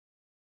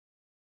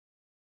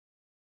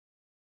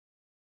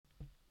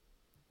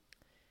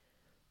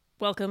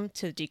Welcome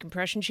to the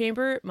Decompression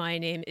Chamber. My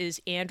name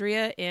is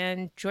Andrea,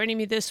 and joining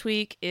me this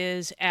week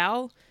is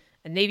Al,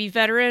 a Navy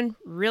veteran.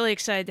 Really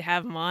excited to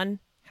have him on.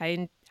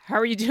 How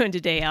are you doing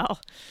today, Al?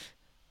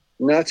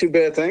 Not too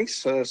bad, thanks.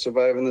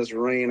 Surviving this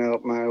rain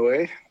out my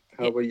way.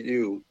 How Yeah, about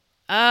you?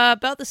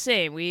 about the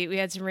same. We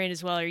had some rain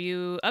as well. Are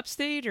you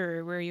upstate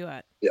or where are you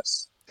at?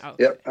 Yes. Oh,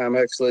 okay. Yep, I'm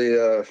actually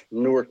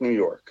Newark, New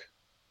York.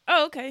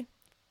 Oh, okay.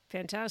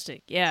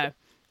 Fantastic. So, Yeah,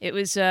 it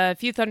was a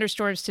few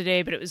thunderstorms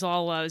today, but it was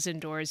all while I was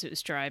indoors. It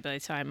was dry by the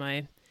time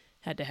I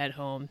had to head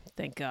home.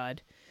 Thank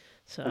God.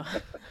 So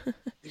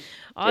very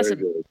awesome.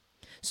 good.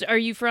 So, are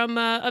you from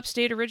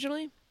upstate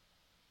originally?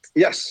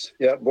 Yes,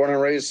 yeah, born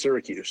and raised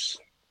Syracuse.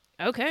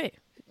 Okay,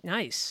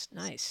 nice,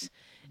 nice.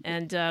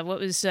 And what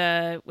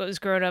was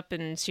growing up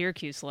in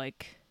Syracuse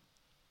like?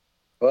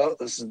 Well,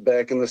 this is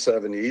back in the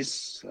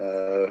 70s.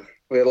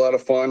 We had a lot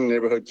of fun,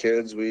 neighborhood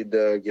kids. We'd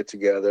get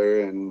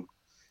together and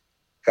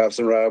cops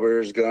and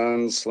robbers,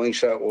 guns,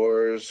 slingshot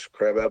wars,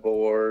 crabapple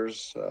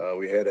wars.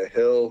 We had a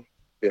hill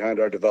behind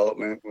our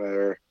development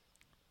where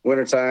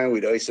wintertime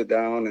we'd ice it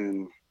down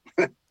and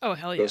Oh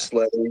hell go yeah!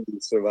 sledding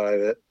and survive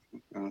it.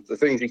 The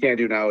things you can't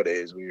do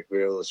nowadays, we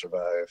were able to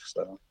survive.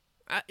 So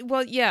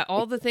Well, yeah,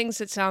 all the things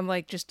that sound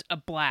like just a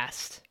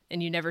blast,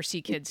 and you never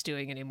see kids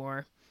doing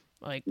anymore.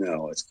 Like,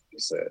 no, it's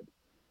sad.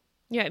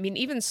 yeah, I mean,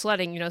 even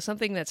sledding,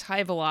 something that's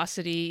high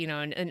velocity,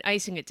 and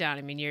icing it down.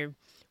 I mean,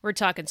 we're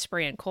talking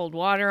spraying cold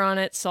water on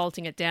it,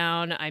 salting it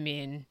down. I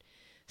mean,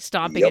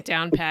 stomping it Yep.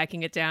 down,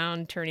 packing it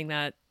down, turning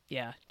that,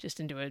 yeah, just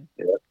into a,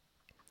 Yep.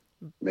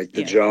 Make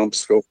the yeah.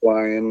 jumps, go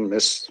flying,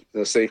 miss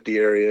the safety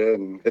area,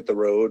 and hit the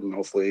road, and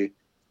hopefully,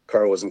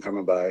 car wasn't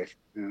coming by.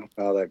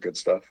 All that good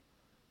stuff.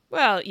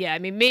 Well, yeah, I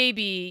mean,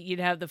 maybe you'd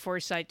have the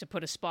foresight to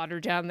put a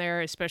spotter down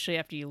there, especially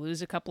after you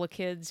lose a couple of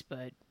kids.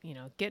 But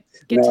get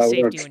to No, we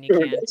safety weren't, when you we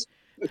weren't can. that,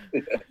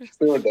 yeah,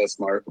 we weren't that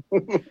smart.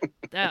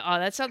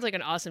 That sounds like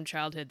an awesome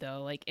childhood,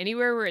 though. Like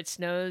anywhere where it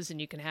snows and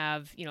you can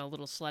have a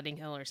little sledding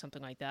hill or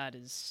something like that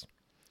is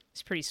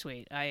pretty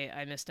sweet.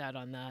 I missed out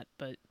on that,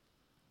 but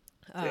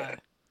uh, Yeah.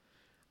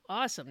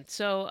 awesome.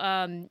 So,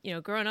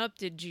 growing up,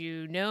 did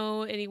you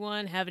know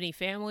anyone, have any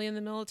family in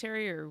the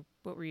military, or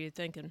what were you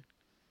thinking?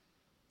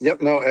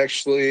 Yep. No,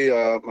 actually,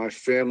 my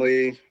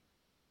family,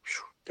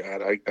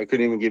 God, I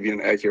couldn't even give you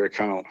an accurate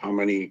count how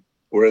many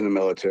were in the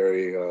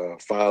military.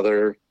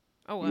 Father,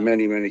 Oh wow,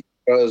 many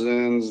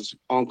cousins,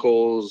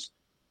 uncles.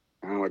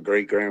 My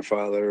great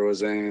grandfather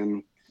was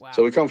in.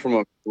 So wow. we come from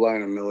a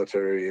line of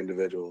military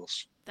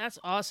individuals. That's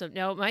awesome.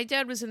 Now, my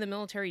dad was in the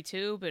military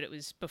too, but it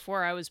was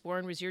before I was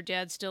born. Was your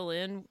dad still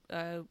in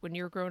when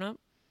you were growing up?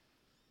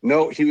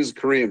 No, he was a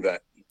Korean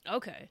vet,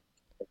 Okay.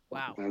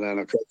 Wow. and then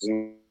a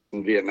cousin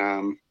in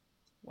Vietnam.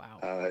 Wow.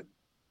 Uh,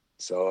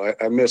 so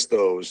I missed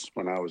those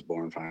when I was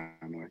born.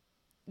 Finally,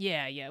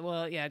 Yeah, yeah.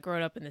 Well, yeah,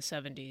 growing up in the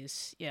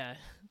 70s. Yeah.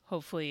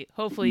 Hopefully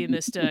you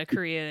missed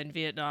Korea and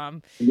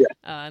Vietnam, yeah,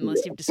 unless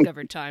you've yeah.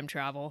 discovered time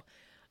travel.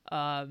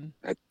 Um,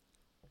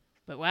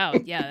 but wow,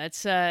 yeah,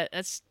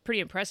 that's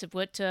pretty impressive.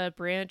 What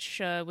branch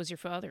was your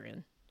father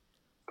in?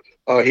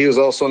 He was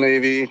also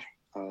Navy.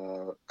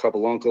 A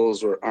couple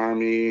uncles were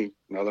Army.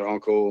 Another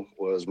uncle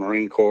was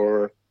Marine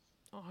Corps.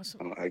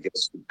 Awesome. I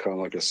guess kind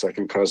of like a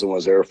second cousin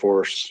was Air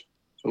Force.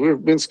 So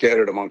we've been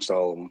scattered amongst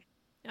all of them.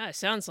 Yeah, it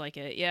sounds like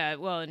it. Yeah,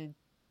 well, and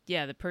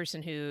yeah, the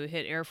person who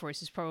hit Air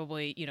Force is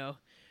probably,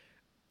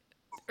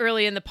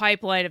 early in the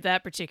pipeline of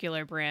that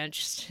particular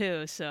branch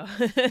too. So,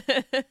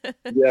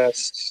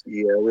 Yes,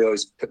 yeah,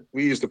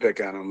 we used to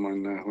pick on them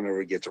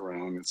whenever it gets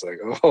around. It's like,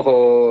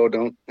 oh,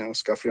 don't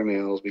scuff your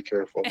nails. Be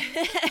careful.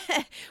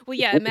 well,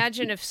 yeah.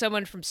 Imagine if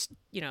someone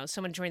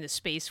someone joined the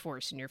Space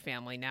Force in your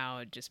family now,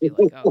 it'd just be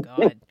like, oh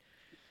God,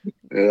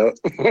 Yeah,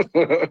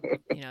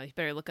 you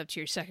better look up to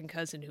your second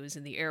cousin who was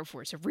in the Air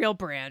Force, a real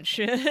branch.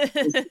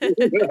 exactly.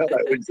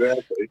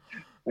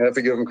 I have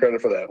to give them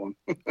credit for that one.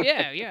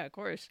 Yeah, yeah, of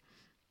course.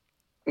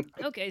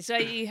 Okay, so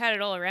you had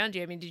it all around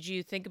you. I mean, did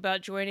you think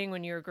about joining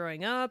when you were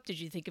growing up? Did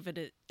you think of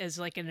it as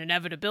like an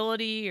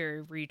inevitability,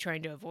 or were you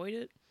trying to avoid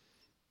it?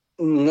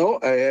 No,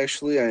 I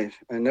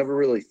never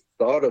really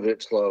thought of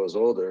it till I was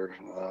older.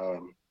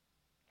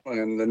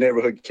 When the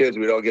neighborhood kids,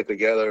 we'd all get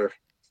together.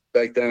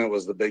 Back then, it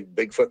was the big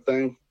Bigfoot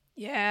thing.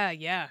 Yeah,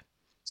 yeah.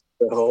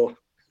 So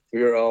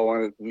we were all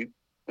wanted. We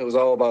it was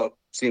all about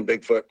seeing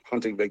Bigfoot,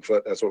 hunting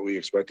Bigfoot. That's what we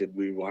expected.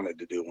 We wanted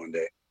to do one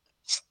day.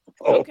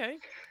 Oh Okay.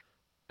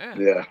 Yeah.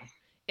 yeah,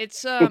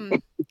 It's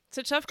it's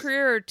a tough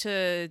career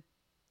to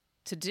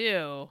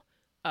do.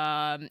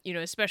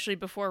 Especially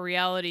before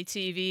reality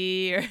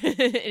TV or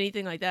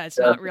anything like that. It's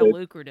yeah. not real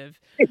lucrative.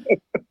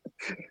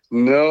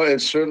 No, it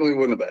certainly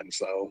wouldn't have been.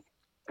 So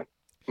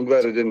I'm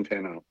glad it didn't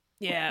pan out.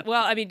 Yeah.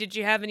 Well, I mean, did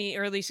you have any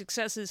early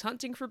successes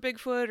hunting for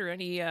Bigfoot or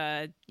any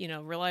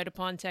relied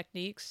upon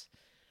techniques?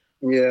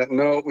 Yeah,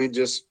 no, we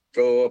just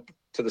go up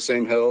to the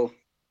same hill,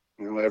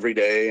 every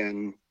day,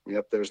 and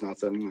yep, there's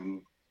nothing,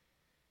 and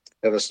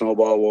have a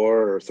snowball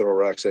war or throw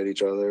rocks at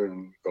each other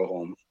and go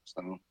home.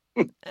 So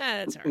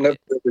That's all never right.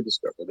 really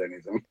discovered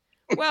anything.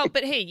 Well,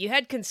 but hey, you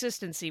had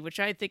consistency, which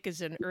I think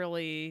is an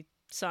early,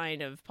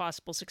 sign of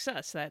possible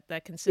success.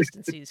 That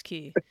consistency is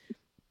key.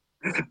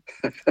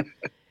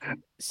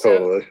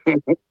 So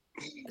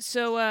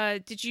Totally.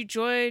 did you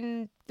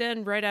join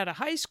then right out of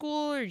high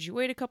school, or did you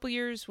wait a couple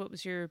years? What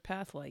was your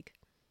path like?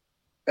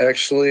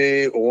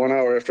 Actually, 1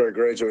 hour after I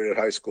graduated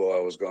high school, I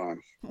was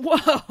gone.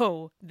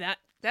 Whoa, that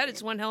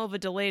is one hell of a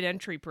delayed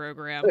entry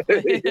program.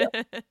 Yeah.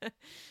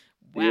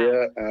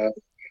 Wow. Yeah.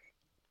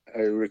 I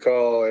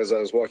recall as I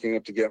was walking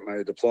up to get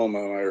my diploma,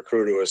 my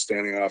recruiter was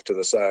standing off to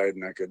the side,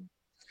 and I could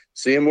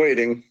see him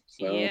waiting.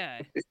 So,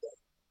 Yeah.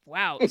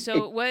 Wow.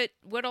 So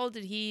what all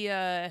did he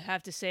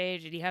have to say?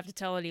 Did he have to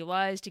tell any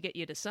lies to get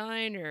you to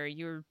sign, or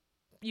you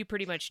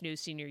pretty much knew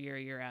senior year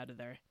you're out of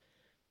there?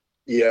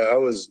 yeah, I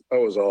was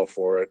all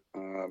for it.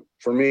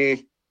 For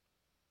me,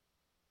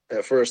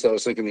 at first, I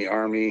was thinking the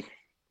Army,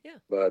 Yeah,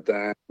 but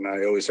then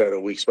I always had a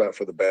weak spot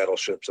for the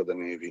battleships of the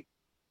Navy.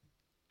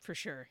 for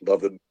sure.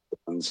 Love the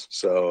ones.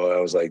 So I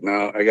was like,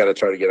 no, I got to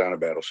try to get on a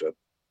battleship,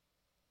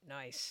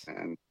 Nice.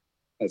 and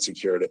that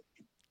secured it.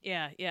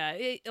 Yeah, yeah.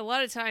 A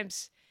lot of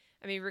times,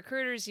 I mean,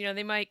 recruiters,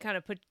 they might kind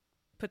of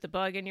put the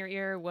bug in your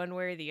ear one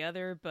way or the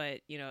other,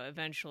 but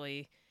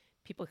eventually,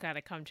 people kind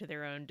of come to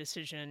their own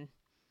decision,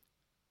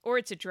 or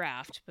it's a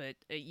draft. But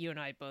you and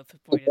I both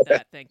avoided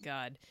that, thank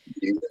God.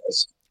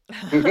 Yes.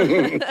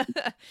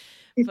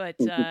 But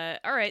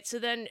all right, so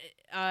then,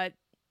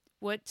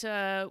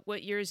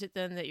 what year is it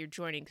then that you're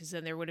joining? Because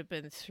then there would have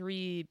been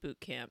 3 boot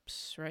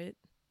camps, right?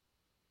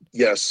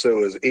 Yes, so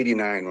it was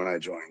 89 when I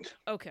joined.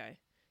 Okay,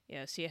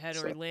 yeah. So you had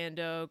So,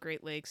 Orlando,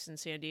 Great Lakes, and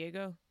San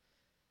Diego.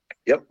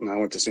 yep, and I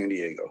went to San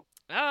Diego.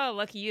 Oh,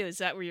 lucky you. Is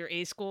that where your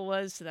A school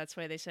was? So that's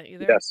why they sent you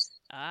there? Yes.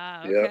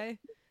 Ah, Yep. okay.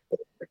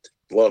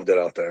 Loved it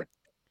out there.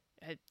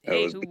 That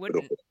Hey, was who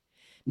wouldn't? beautiful.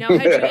 Now,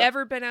 had you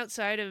ever been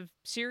outside of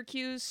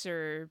Syracuse,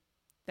 or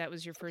that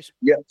was your first?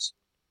 Yes.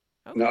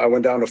 No, I Okay,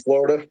 went down to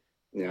Florida,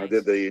 did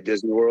nice. the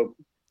Disney World.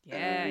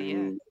 Yeah, yeah.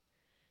 And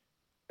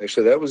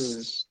actually that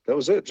was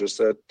it. Just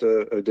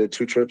that I did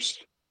 2 trips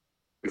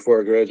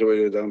before I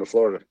graduated down to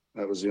Florida.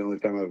 That was the only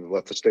time I've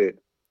left the state.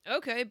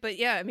 Okay, but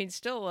yeah, I mean,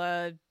 still,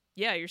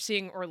 yeah, you're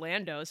seeing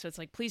Orlando, so it's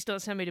like, please don't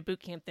send me to boot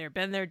camp there.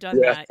 Been there, done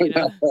Yeah.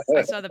 that.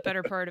 I saw the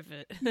better part of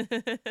it.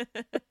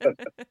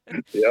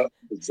 Yeah,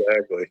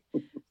 exactly.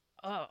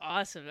 Oh,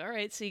 awesome! All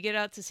right, so you get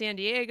out to San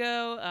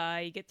Diego.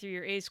 You get through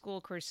your A school,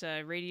 of course,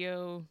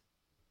 radio,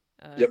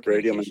 Yep,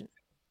 radio man. communication,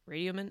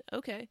 radioman.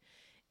 Okay,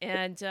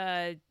 and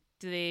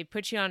do they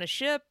put you on a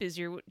ship? Does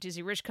your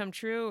wish come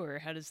true, or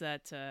how does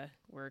that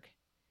work?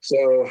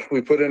 So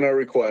we put in our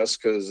request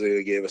because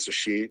they gave us a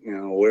sheet,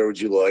 where would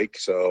you like?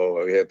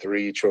 So we had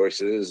 3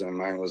 choices, and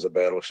mine was a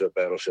battleship,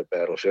 battleship,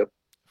 battleship.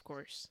 Of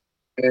course.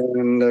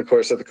 And of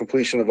course, at the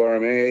completion of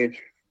RMA,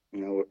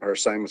 our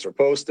assignments are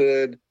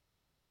posted,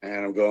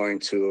 and I'm going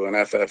to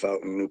an FF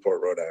out in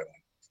Newport, Rhode Island.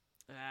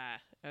 Ah,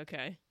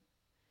 okay.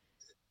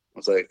 I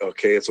was like,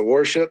 okay, it's a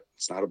warship,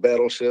 it's not a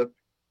battleship,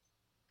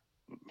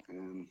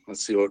 and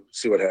let's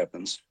see what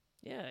happens.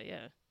 Yeah,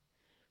 yeah.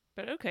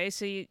 But okay,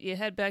 so you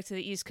head back to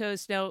the East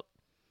Coast. Now,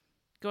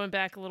 going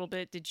back a little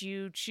bit, did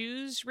you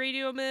choose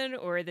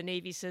radioman, or the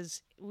Navy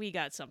says, we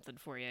got something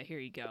for you? Here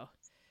you go.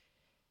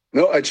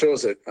 No, I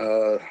chose it.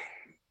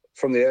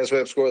 From the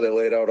ASVAB score, they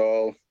laid out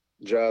all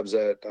jobs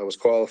that I was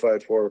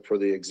qualified for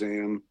the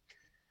exam.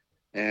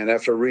 And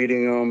after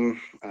reading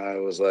them, I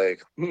was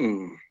like,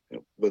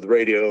 With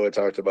radio, it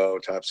talked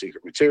about top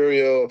secret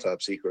material,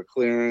 top secret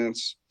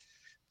clearance.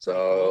 Pretty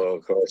cool. So,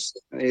 of course,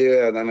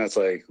 yeah, then it's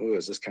like, oh,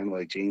 is this kind of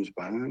like James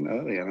Bond?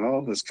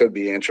 Oh, this could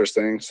be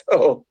interesting.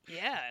 So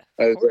Yeah,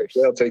 I of was like,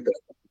 yeah, course. I'll take that.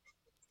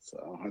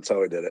 So that's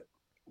how I did it.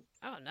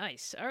 Oh,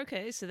 nice.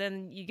 Okay, so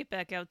then you get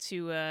back out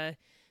to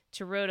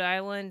Rhode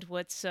Island.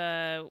 What's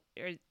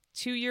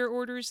 2-year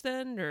orders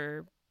then,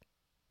 or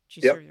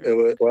did you Yep. serve?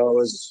 It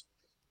was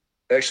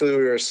actually,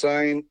 we were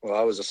assigned, well,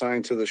 I was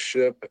assigned to the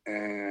ship,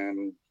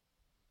 and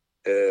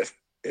if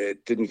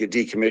it didn't get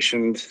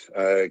decommissioned,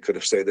 I could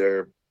have stayed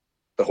there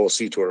the whole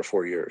sea tour of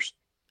 4 years,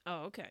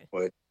 Oh, okay.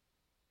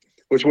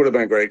 which would have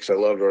been great because I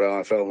loved Rhode Island.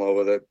 I fell in love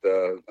with it.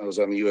 I was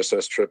on the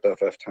USS Trip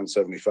FF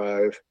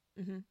 1075.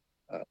 Mm-hmm.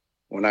 Uh,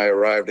 when I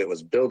arrived, it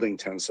was building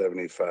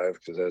 1075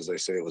 because, as they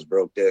say, it was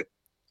broke dick.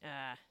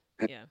 Ah,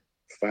 And yeah.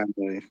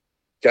 finally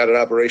got it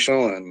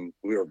operational, and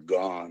we were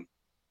gone,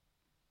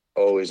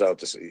 always out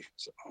to sea.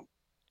 So it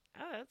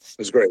Oh, that's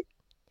was great.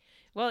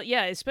 well,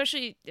 yeah.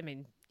 Especially, I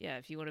mean, yeah.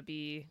 If you want to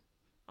be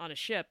on a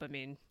ship, I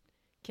mean,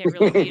 can't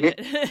really beat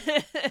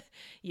it.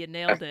 You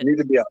nailed it. Need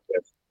to be out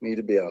there. Need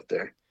to be out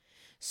there.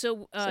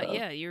 So, So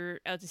yeah, you're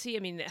out to sea. I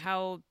mean,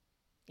 how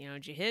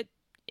did you hit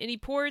any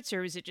ports,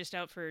 or was it just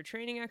out for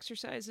training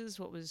exercises?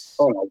 oh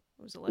no,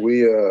 What was it like?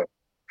 we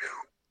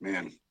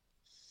man,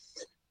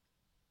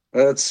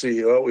 let's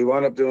see. Well, we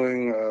wound up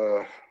doing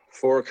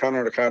 4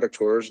 counter-narcotic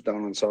tours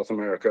down in South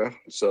America.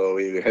 So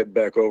we head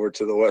back over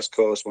to the West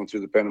Coast, went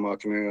through the Panama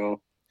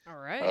Canal, All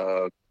right.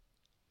 uh,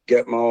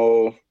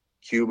 Gitmo,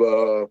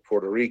 Cuba,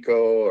 Puerto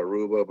Rico,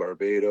 Aruba,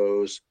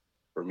 Barbados,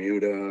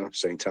 Bermuda,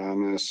 St.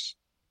 Thomas,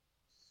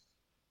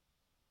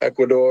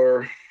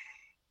 Ecuador,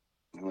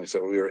 And like I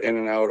said, we were in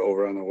and out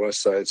over on the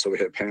west side, so we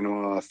hit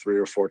Panama 3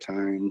 or 4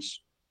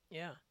 times.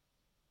 Yeah.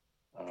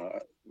 Uh,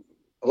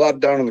 a lot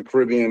down in the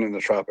Caribbean and the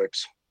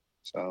tropics.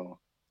 So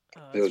Oh,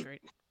 it that's was,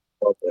 great.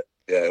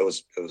 yeah, it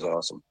was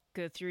awesome.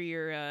 Go through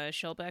your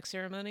shellback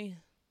ceremony.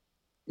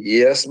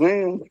 Yes,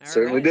 ma'am, All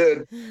certainly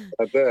right. did.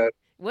 I bet.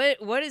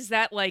 What is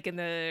that like in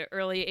the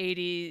early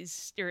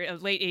 '80s or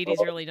late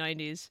 '80s, early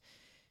 '90s?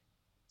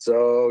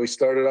 So we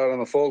started out on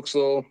the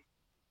forecastle.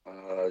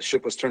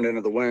 Ship was turned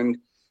into the wind,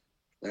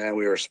 and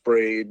we were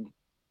sprayed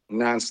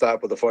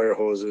nonstop with the fire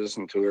hoses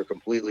until we were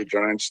completely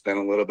drenched, then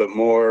a little bit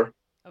more.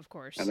 Of And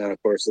course. then,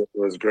 of course, it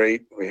was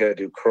great. We had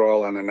to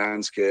crawl on a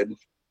non-skid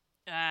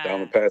down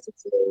the Ah,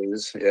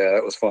 passageways. Yeah,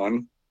 that was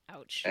fun.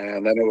 ouch.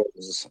 And then it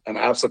was an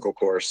obstacle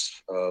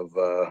course of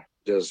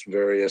just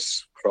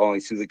various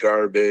crawling through the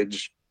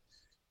garbage,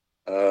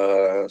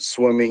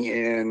 swimming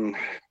in,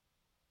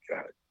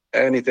 God,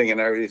 anything and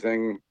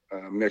everything,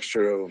 a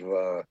mixture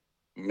of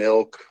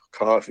milk,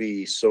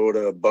 coffee,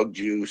 soda, bug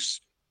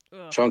juice,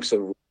 Ugh. chunks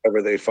of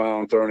whatever they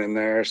found thrown in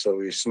there. So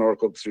we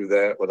snorkeled through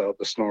that without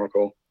the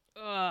snorkel.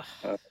 Ugh.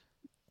 Uh,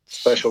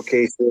 Special Jeez.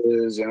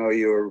 cases,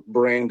 you were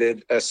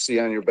branded SC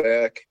on your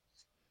back,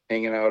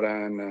 hanging out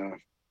on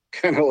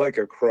kind of like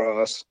a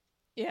cross,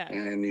 Yeah.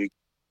 and you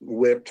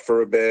whipped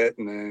for a bit,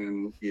 and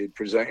then you'd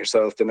present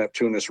yourself to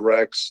Neptunus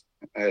Rex,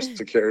 asked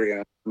to carry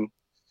on,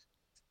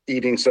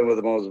 eating some of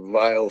the most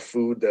vile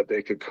food that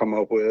they could come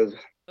up with.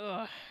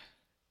 Ugh.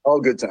 All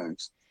good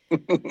times.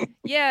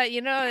 Yeah,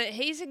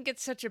 hazing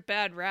gets such a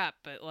bad rap,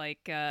 but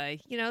like,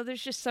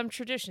 there's just some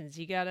traditions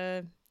you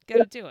gotta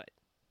do it.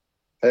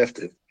 Have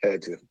to,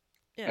 had to.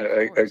 Yeah, of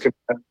I course. could.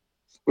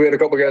 We had a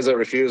couple guys that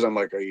refused. I'm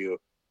like, are you?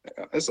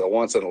 This is a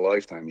once in a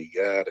lifetime. You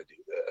got to do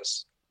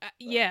this. So,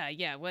 Yeah,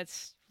 yeah.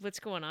 What's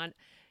going on?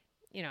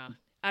 You know,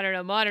 I don't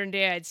know. Modern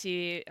day,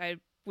 I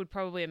would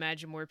probably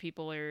imagine more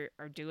people are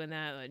doing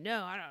that. Like,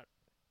 no, I don't.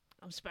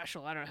 I'm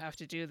special. I don't have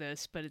to do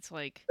this. But it's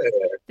like,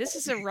 this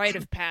is a rite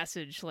of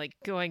passage, like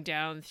going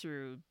down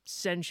through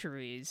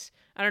centuries.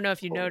 I don't know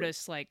if you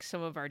noticed, like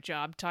some of our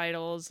job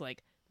titles,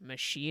 like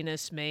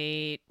machinist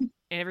mate,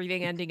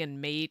 everything ending in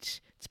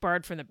mate. It's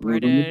borrowed from the mm-hmm.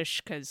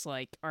 British because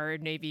like our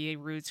Navy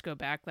roots go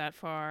back that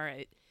far.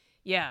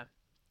 Yeah,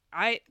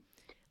 I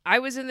I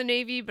was in the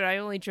Navy, but I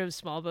only drove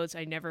small boats.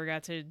 I never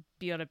got to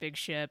be on a big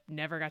ship,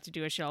 never got to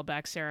do a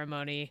shellback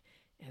ceremony.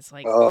 It's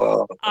like,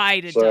 Oh,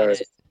 I'd have done sorry.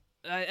 it.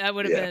 That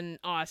would have Yeah, been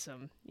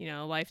awesome. A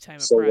lifetime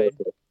of so worth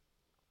pride. it.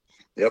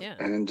 Yep. Yeah.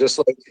 And just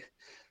like,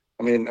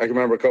 I mean, I can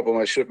remember a couple of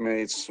my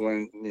shipmates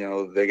when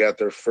they got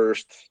their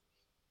first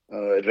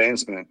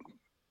advancement.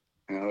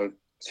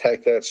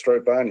 Tack that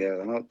stripe on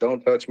you.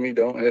 Don't touch me.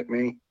 Don't hit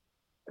me.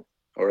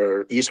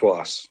 Or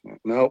Eastwas.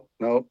 No,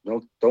 no,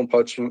 no, don't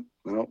touch me.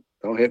 No,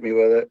 don't hit me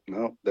with it.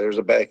 No, there's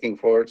a backing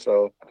for it.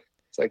 So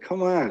it's like,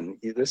 come on,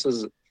 this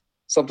is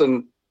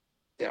something.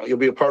 You'll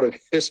be a part of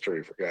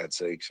history for God's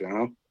sakes.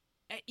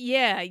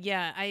 Yeah,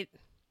 yeah.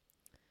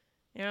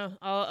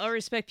 I'll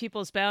respect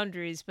people's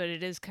boundaries, but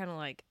it is kind of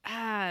like,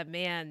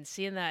 man,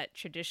 seeing that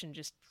tradition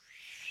just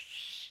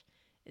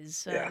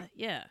is, Yeah,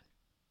 yeah,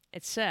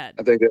 it's sad.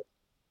 I think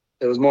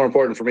it was more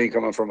important for me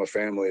coming from a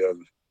family of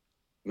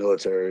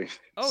military.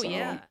 Oh, So,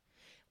 yeah.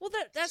 Well,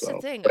 that's the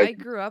so thing. like, I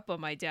grew up on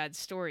my dad's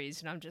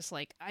stories, and I'm just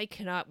like, I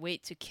cannot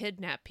wait to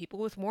kidnap people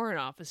with warrant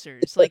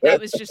officers. Like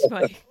that was just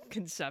my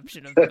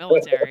conception of the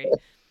military.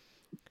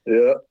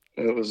 yeah,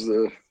 it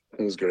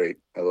was great.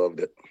 I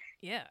loved it.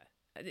 Yeah.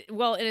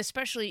 Well, and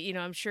especially,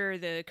 I'm sure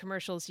the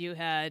commercials you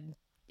had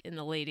in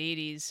the late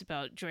 '80s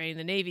about joining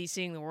the Navy,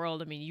 seeing the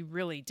world. I mean, you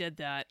really did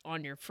that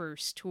on your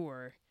first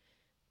tour.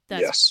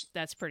 That's Yes.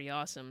 that's pretty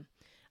awesome.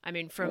 I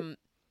mean, from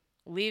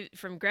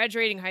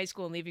graduating high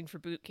school and leaving for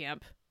boot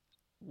camp,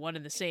 one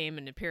and the same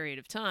in a period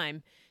of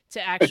time,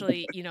 to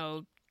actually,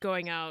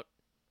 going out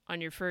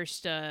on your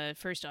first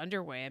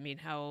underway. I mean,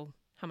 how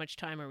much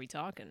time are we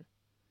talking?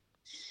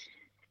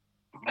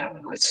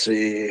 Let's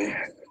see.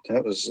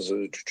 That was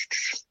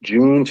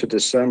June to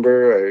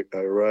December. I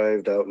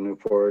arrived out in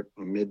Newport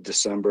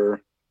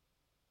mid-December,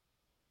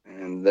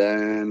 and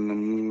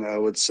then I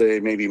would say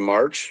maybe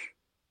March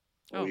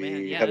Oh man,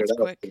 we yeah, headed that's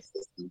out. quick.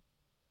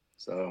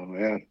 So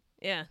yeah,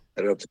 Yeah.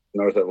 headed up to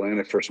North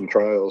Atlantic for some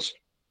trials.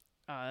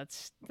 Oh,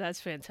 that's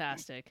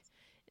fantastic.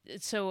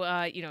 So,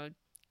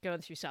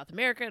 going through South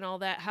America and all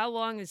that. How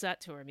long is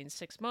that tour? I mean,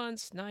 6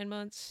 months, 9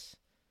 months.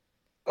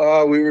 We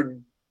were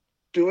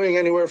doing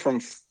anywhere from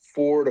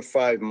 4 to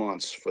 5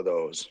 months for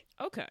those.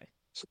 Okay.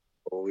 So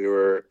we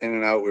were in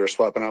and out. We were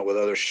swapping out with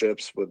other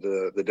ships with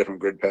the different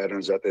grid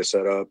patterns that they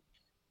set up.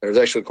 There's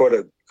actually quite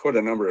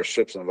a number of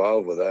ships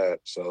involved with that.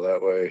 So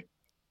that way,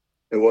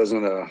 it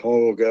wasn't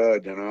oh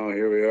God,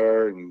 here we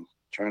are and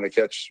trying to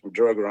catch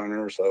drug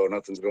runners, so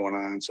nothing's going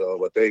on. So,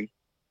 but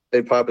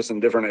they pop us in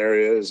different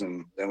areas,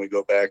 and then we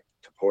go back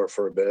to port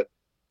for a bit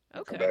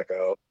and come Okay. back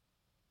out.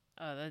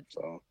 That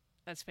So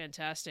that's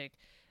fantastic.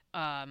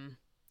 And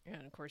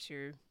of course,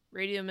 you're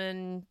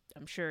radioman.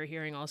 I'm sure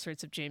hearing all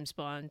sorts of James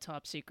Bond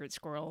top secret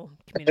squirrel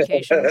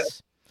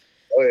communications.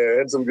 oh yeah,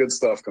 had some good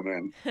stuff come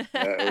in. Yeah,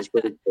 it was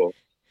pretty cool.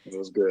 It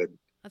was good.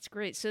 That's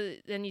great. So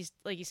then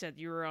like you said,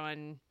 you were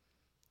on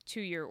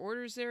 2-year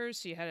orders there,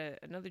 so you had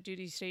another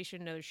duty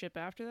station, another ship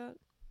after that.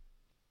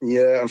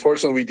 Yeah,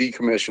 unfortunately, we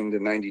decommissioned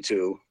in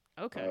 '92.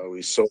 Okay.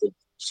 We sold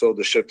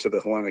the ship to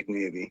the Hellenic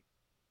Navy,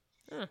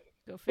 Huh.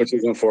 Go which is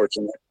figure.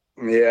 unfortunate.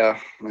 Yeah,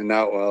 and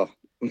now, well,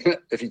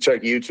 if you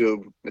check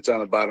YouTube, it's on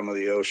the bottom of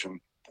the ocean.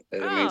 They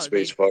had a main Oh,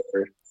 space they. fire,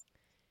 I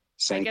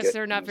sank guess it.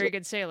 they're And not it was very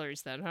good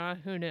sailors then, huh?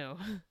 Who knew?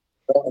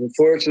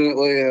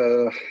 unfortunately,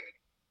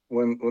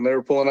 when they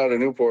were pulling out of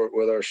Newport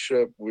with our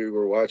ship, we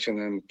were watching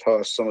them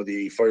toss some of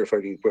the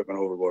firefighting equipment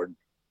overboard.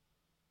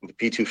 The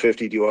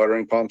P250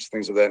 dewatering pumps,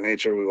 things of that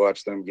nature. We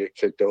watched them get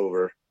kicked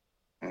over,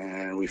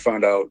 and we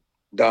found out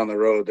down the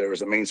road there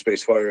was a main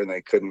space fire, and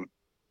they couldn't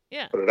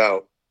Yeah. put it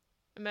out,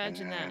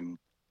 Imagine that. and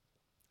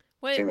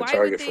Wait, became a why would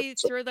target for. they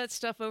So throw that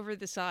stuff over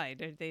the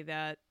side? Are they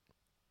that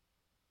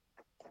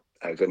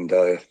I couldn't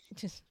tell you.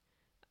 just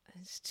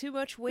it's too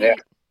much Yeah, weight?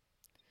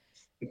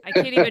 I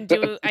can't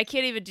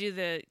even do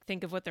the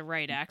think of what the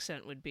right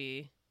accent would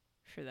be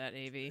for that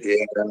Navy.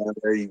 yeah,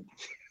 I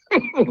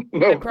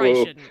no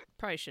clue.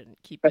 probably shouldn't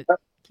keep it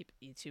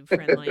YouTube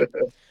friendly.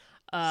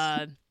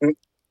 Uh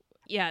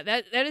yeah,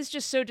 that is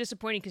just so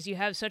disappointing because you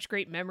have such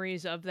great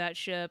memories of that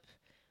ship.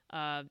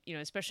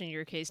 Especially in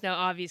your case. Now,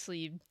 obviously,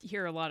 you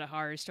hear a lot of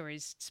horror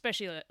stories,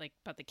 especially like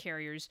about the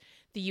carriers,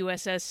 the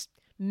USS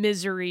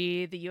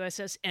Misery, the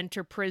USS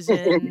Enter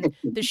Prison,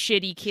 the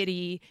Shitty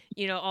Kitty.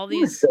 All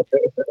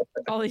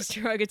these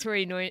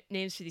derogatory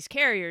names for these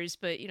carriers.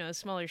 But a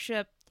smaller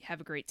ship, you have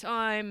a great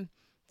time.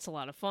 It's a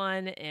lot of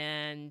fun,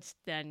 and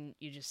then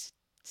you just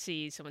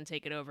see someone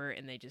take it over,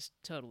 and they just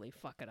totally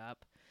fuck it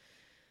up.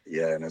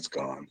 Yeah, and it's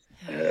gone.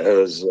 Yeah, it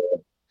was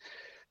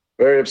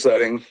very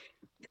upsetting.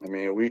 I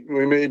mean, we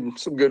made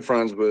some good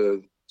friends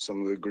with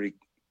some of the Greek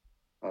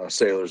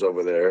sailors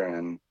over there,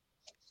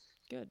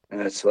 Good.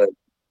 and it's like,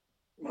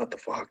 what the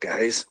fuck,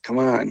 guys? Come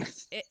on,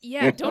 Yeah,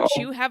 you know? don't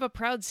you have a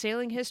proud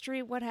sailing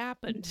history? What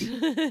happened?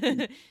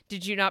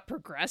 Did you not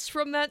progress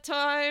from that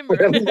time? Or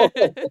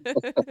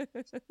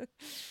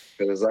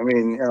Because I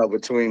mean,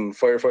 between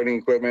firefighting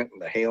equipment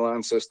and the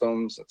halon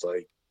systems, it's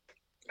like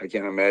I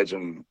can't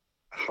imagine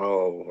how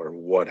or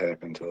what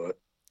happened to it.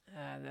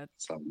 That's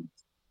So,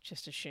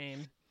 just a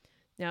shame.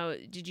 Now,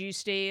 did you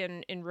stay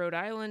in Rhode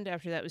Island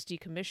after that was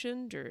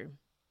decommissioned,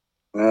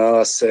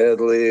 or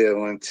sadly, I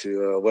went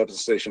to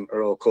Weapons Station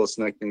Earl, Close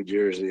Neck, New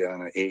Jersey,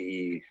 on an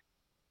AE.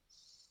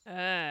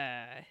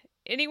 uh,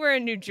 anywhere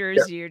in New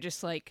Jersey? You're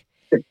just like,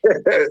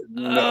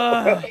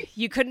 No.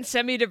 you couldn't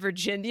send me to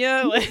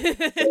Virginia.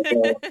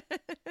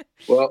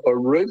 Well,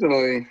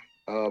 originally,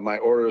 my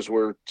orders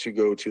were to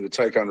go to the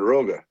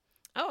Ticonderoga,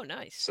 Oh,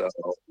 nice. so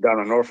down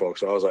in Norfolk.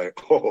 So I was like,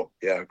 oh,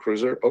 yeah,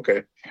 cruiser,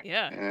 okay.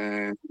 Yeah.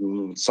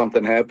 And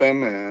something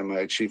happened, and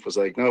my chief was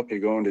like, nope, you're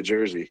going to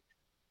Jersey.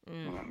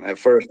 Mm. At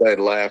first, I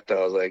laughed.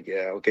 I was like,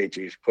 yeah, okay,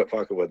 chief, quit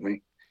fucking with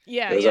me,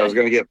 Yeah. because I Yeah. was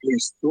going to get 3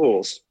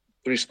 schools.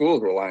 3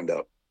 schools were lined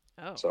up,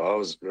 Oh. so I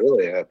was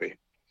really happy.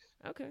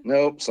 Okay.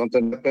 Nope,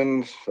 something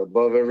happened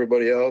above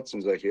everybody else.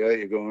 And he's like, yeah,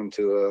 you're going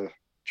to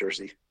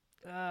Jersey.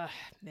 Uh,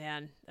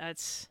 man,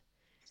 that's.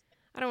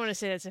 I don't want to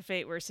say that's a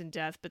fate worse than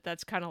death, but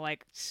that's kind of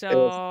like,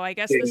 so And, I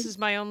guess this is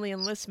my only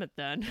enlistment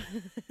then.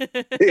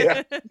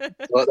 yeah,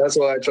 well, that's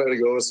why I try to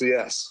go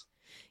OCS.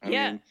 I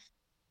Yeah. mean,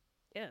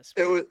 Yes.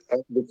 it was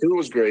the crew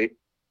was great.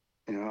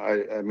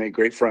 I made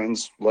great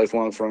friends,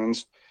 lifelong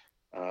friends.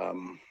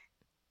 Um,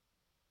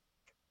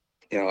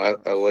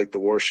 I like the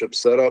warship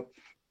setup,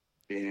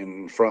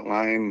 being front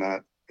line,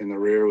 not in the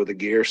rear with the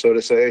gear, so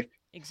to say.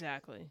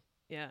 Exactly.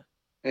 Yeah.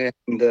 And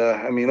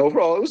I mean,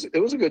 overall, it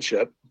was a good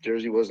ship.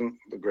 Jersey wasn't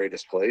the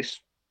greatest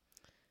place,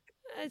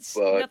 It's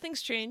but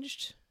nothing's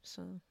changed.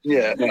 So.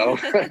 yeah, no,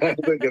 I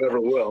don't think it ever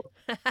will.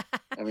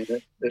 I mean,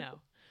 No.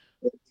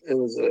 it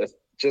was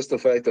just the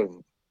fact of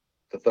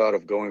the thought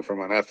of going from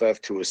an FF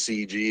to a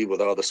CG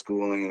with all the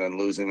schooling and then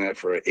losing that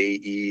for an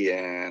AE,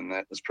 and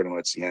that was pretty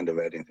much the end of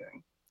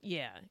anything.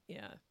 Yeah.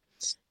 Yeah.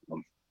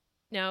 Um,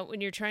 Now,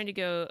 when you're trying to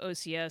go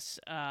OCS,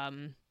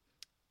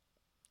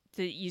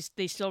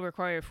 they still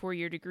require a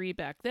 4-year degree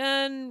back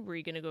then. Were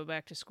you going to go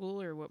back to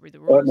school, or what were the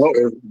no, rules?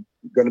 they're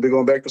going to be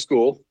going back to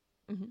school.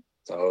 Hmm.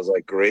 So I was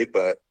like, great,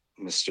 but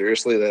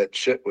mysteriously that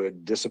shit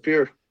would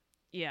disappear.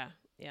 Yeah.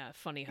 Yeah.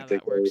 Funny I how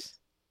think, that works.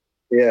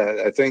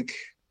 yeah, I think,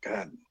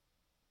 God,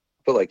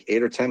 put like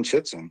 8 or 10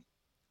 chits in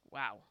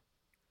Wow.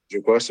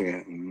 requesting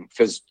it.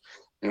 Because,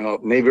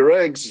 Navy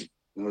regs,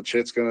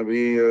 chit's going to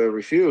be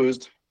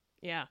refused.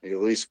 Yeah. You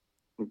at least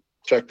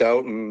checked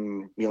out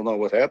and you'll know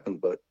what happened.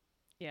 But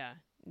Yeah.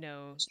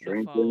 No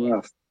strangely follow up.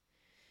 enough,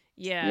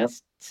 yep.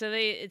 Yes. So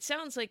it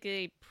sounds like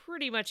they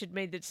pretty much had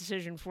made the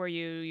decision for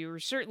you. You were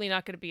certainly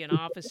not going to be an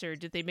officer.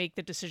 Did they make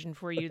the decision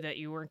for you that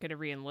you weren't going to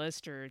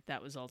reenlist, or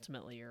that was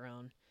ultimately your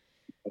own?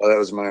 Well, that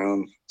was my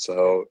own. Yeah.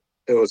 So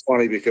it was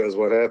funny because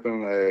what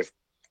happened,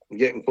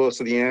 getting close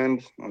to the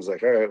end, I was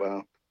like, all right,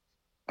 well,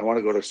 I want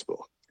to go to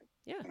school.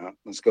 Yeah.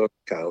 Let's go to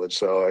college.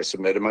 So I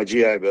submitted my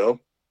GI Bill,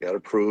 got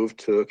approved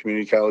to a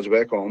community college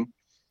back home.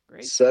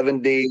 Great.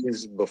 7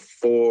 days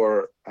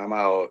before I'm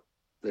out,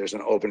 there's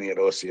an opening at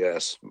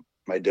OCS.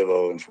 my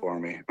Divo for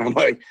me. I'm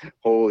like,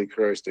 holy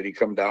Christ, did he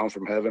come down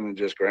from heaven and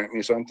just grant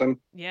me something?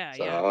 Yeah,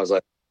 So yeah, I was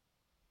like,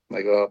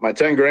 my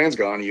 10 grand's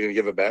gone. You gonna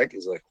give it back?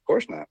 He's like, of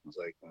course not. I was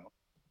like, no,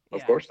 of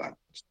yeah, course not.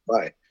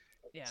 Bye.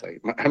 It's yeah,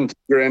 like, I'm 10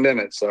 grand in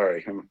it.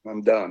 Sorry,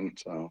 I'm done.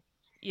 So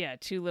yeah.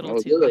 Too that little,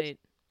 was too it. late.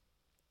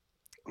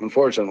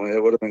 Unfortunately,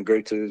 it would have been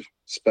great to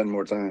spend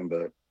more time,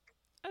 but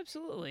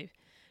Absolutely.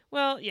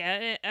 Well,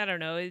 yeah. I don't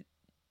know.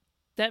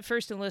 That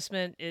first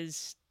enlistment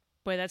is,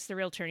 boy, that's the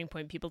real turning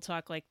point. People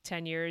talk like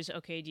 10 years.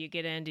 Okay, do you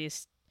get in?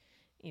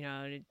 You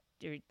know,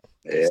 do you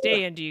yeah,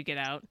 stay in? Do you get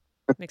out?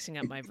 Mixing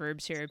up my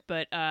verbs here,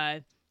 but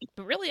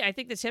really, I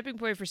think the tipping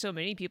point for so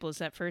many people is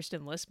that first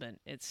enlistment.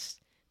 It's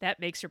that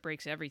makes or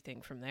breaks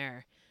everything from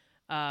there.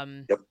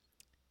 Um, yep.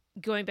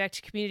 Going back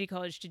to community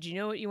college, did you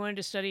know what you wanted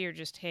to study, or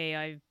just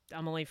hey,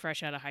 I'm only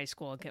fresh out of high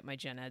school, I'll get my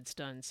gen eds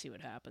done, and see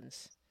what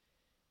happens?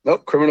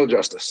 Nope, criminal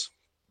justice.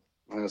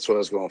 That's what I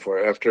was going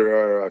for.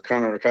 After our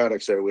counter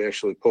narcotics there, we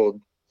actually pulled a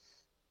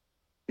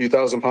few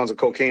thousand pounds of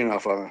cocaine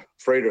off a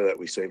freighter that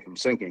we saved from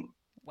sinking.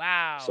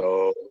 Wow,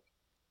 So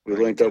we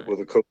party linked up time. with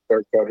the Coast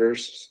Guard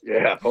cutters.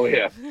 Yeah, oh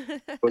yeah.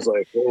 It was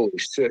like, holy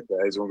shit,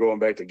 guys, we're going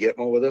back to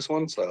Gitmo with this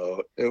one.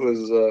 So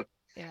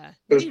Yeah. it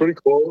What do was you? pretty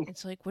cool.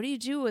 It's like, what do you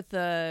do with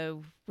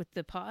the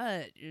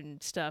pot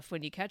and stuff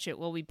when you catch it?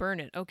 Well, we burn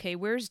it. Okay,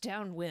 where's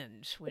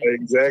downwind when you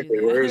do Exactly.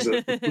 Where is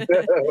it?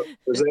 that?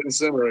 There's that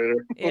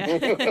incinerator.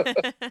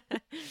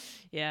 Yeah.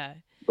 Yeah.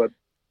 But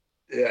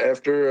yeah,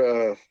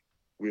 after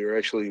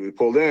we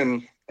pulled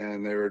in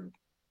and they were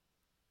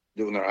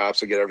doing their ops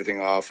to get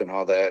everything off and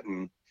all that,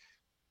 and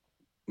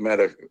met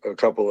a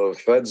couple of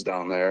feds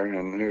down there,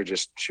 and we were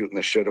just shooting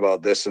the shit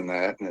about this and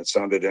that, and it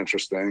sounded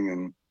interesting.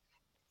 And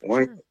For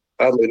one, sure.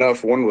 oddly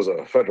enough, one was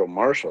a federal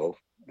marshal,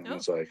 and Oh.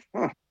 it's like,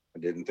 huh, I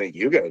didn't think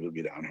you guys would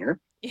be down here.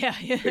 Yeah.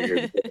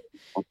 Figured,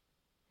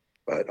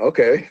 but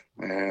okay,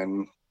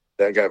 and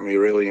that got me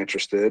really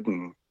interested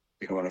in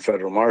becoming a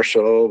federal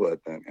marshal. But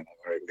then,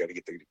 all right, we got to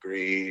get the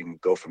degree and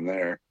go from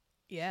there.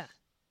 Yeah.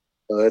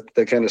 So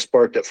that kind of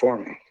sparked it for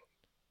me.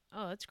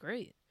 Oh, that's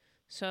great.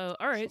 So,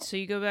 all right. So So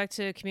you go back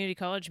to community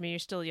college. I mean, you're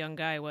still a young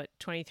guy. What,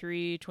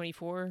 23,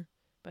 24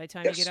 by the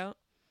time you get yes, out?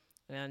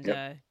 And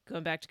yep.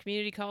 going back to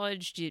community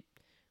college,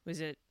 was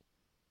it,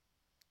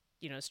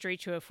 straight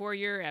to a 4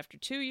 year after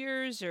 2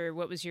 years, or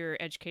what was your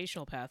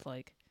educational path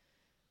like?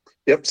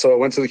 Yep. So I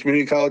went to the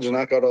community college and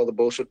knocked out all the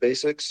bullshit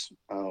basics.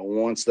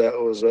 Once that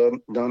was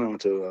done, I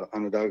went to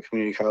Onondaga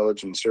Community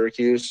College in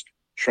Syracuse,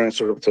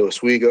 transferred up to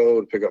Oswego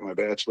to pick up my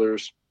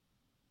bachelor's,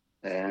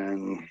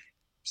 and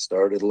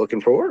started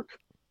looking for work.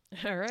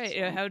 All right.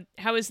 So,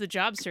 How is the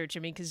job search? I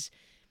mean, because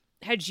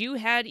had you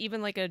had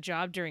even like a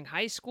job during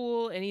high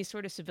school, any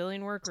sort of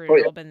civilian work, or had oh it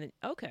yeah, all been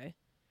okay?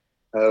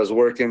 I was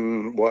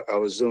working. What I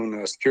was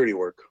doing security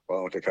work while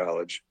I went to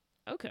college.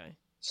 Okay.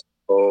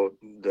 So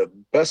the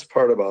best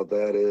part about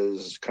that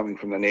is coming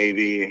from the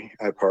Navy.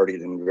 I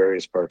partied in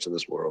various parts of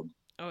this world.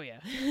 Oh yeah.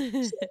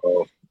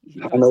 So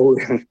You I know,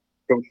 it's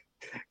know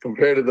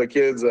compared to the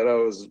kids that I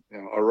was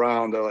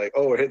around, they're like,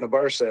 "Oh, we're hitting the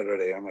bar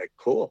Saturday." I'm like,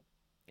 "Cool,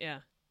 yeah,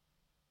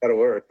 gotta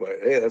work," but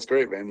hey, that's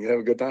great, man. You have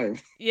a good time.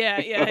 yeah,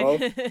 You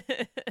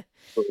yeah,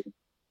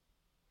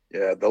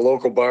 Yeah, the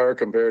local bar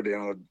compared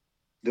to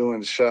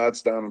doing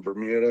shots down in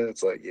Bermuda,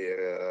 it's like,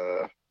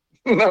 yeah,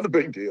 not a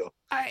big deal.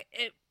 I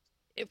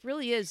it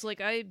really is.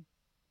 Like I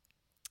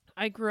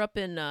grew up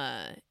in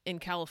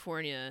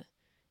California,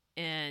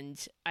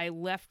 and I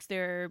left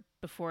there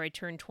before I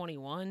turned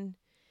 21,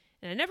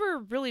 and I never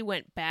really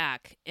went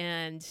back.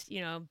 And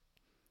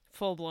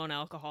full blown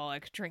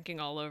alcoholic, drinking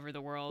all over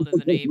the world in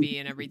the Navy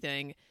and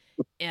everything.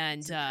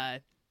 And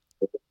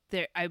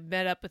there, I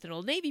met up with an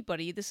old Navy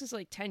buddy. This is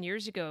like 10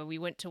 years ago. We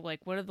went to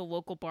like one of the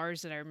local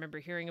bars that I remember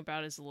hearing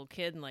about as a little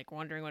kid and like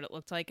wondering what it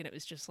looked like, and it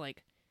was just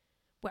like,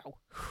 wow,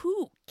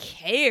 who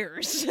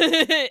cares?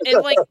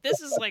 And like this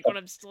is like when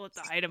I'm still at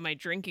the height of my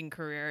drinking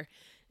career.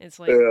 It's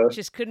like Yeah,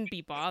 just couldn't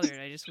be bothered.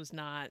 I just was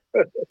not,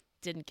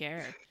 didn't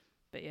care.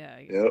 But yeah,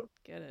 I yep.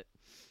 get it.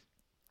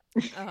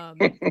 Um,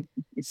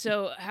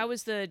 so how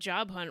was the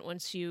job hunt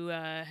once you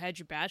had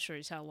your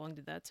bachelor's? How long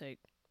did that take?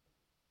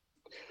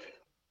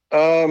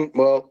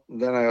 Well,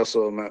 then I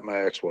also met my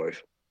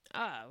ex-wife.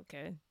 Ah,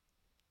 okay.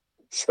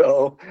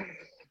 So,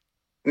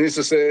 needs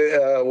to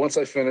say, once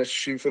I finished,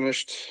 she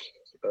finished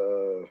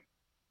uh,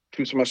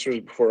 2 semesters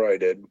before I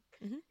did.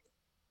 Hmm.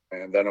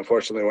 And then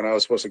unfortunately, when I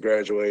was supposed to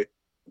graduate,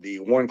 the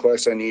one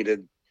class I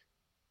needed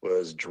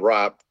was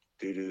dropped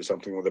due to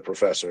something with a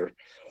professor.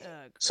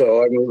 So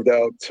Great. I moved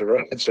out to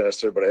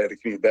Rochester, but I had to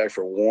commute back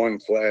for one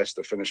class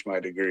to finish my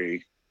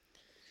degree.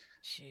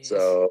 Jeez.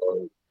 So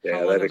How yeah,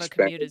 long that of a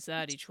commute expanded. is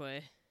that each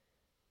way?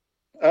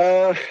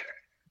 Uh,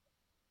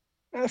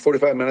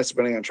 45 minutes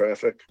depending on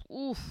traffic.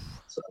 Oof.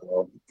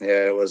 So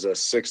yeah, it was a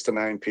 6 to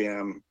 9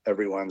 p.m.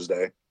 every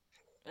Wednesday.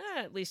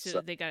 At least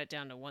So they got it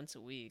down to once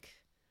a week.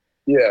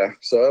 yeah,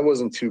 so that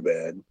wasn't too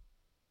bad.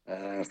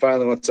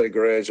 Finally, once I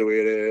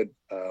graduated,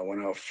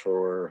 went out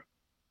for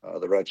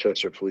the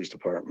Rochester Police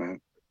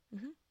Department.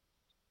 Hmm.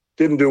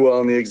 Didn't do well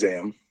in the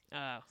exam.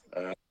 Oh.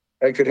 Uh,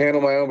 I could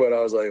handle my own, but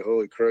I was like,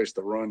 holy Christ,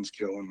 the run's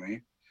killing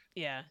me.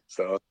 Yeah.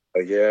 So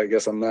yeah, I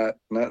guess I'm not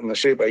in the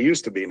shape I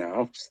used to be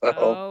now. So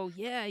Oh,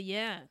 yeah,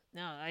 yeah.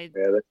 No, I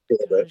yeah, that's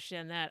good. can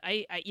understand that.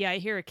 Yeah, I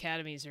hear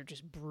academies are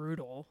just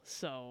brutal.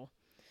 So,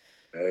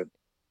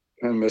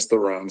 I missed the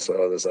run,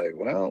 so I was like,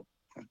 well,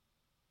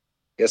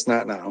 guess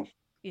not now.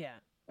 yeah,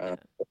 Uh,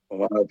 yeah. I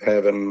wound up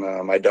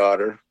having my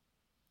daughter.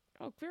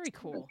 Oh, very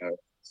cool.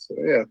 So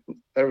yeah,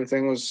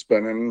 everything was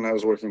spinning. I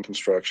was working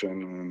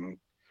construction,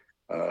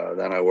 and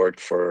then I worked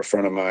for a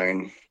friend of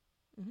mine,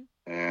 Hmm.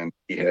 and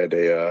he had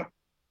a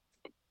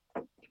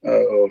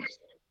oh,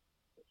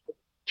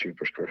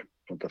 cheapers,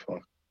 what the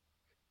fuck,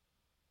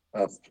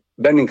 uh,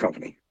 bending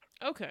company.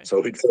 Okay,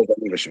 So he'd fill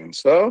bending machines.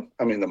 So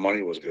I mean, the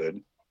money was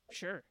good.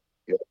 sure.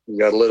 Yeah, you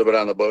got a little bit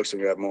on the books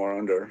and you got more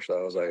under. So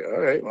I was like, all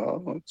right,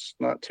 well, it's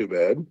not too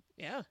bad.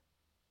 Yeah.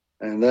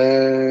 And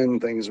then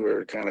things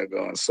were kind of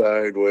going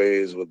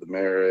sideways with the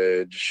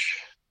marriage.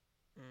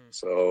 Mm.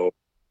 So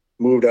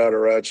moved out of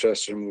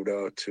Rochester, moved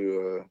out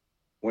to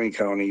Wayne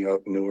County,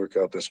 up Newark,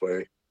 out this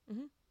way.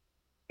 Hmm.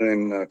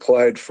 And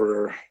Clyde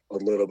for a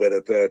little bit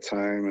at that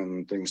time,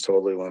 and things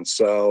totally went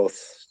south.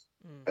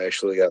 Mm. I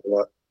actually got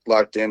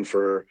locked in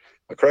for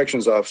a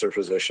corrections officer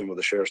position with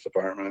the sheriff's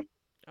department.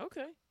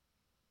 Okay.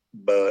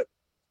 But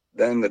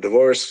then the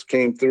divorce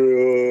came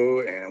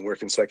through, and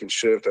working second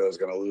shift, I was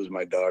going to lose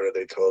my daughter,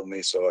 they told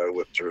me. So I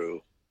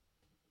withdrew.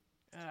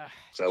 Ah,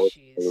 So I was a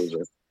jeez.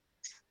 loser.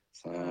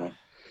 Uh,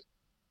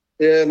 So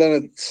yeah,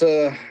 then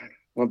it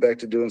went back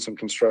to doing some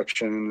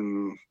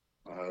construction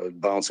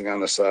and bouncing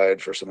on the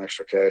side for some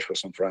extra cash with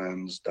some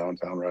friends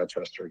downtown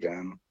Rochester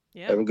again.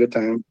 yeah. Having a good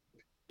time,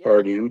 Yeah.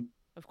 partying.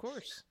 Of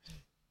course.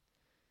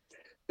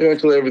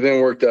 Eventually,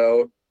 everything worked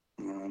out.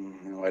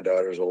 My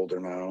daughter's older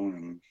now,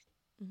 and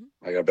Hmm.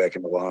 I got back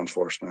into law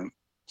enforcement.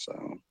 So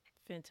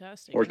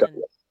Fantastic. worked out.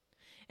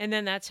 And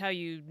then that's how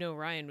you know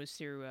Ryan was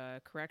through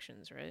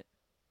corrections, right?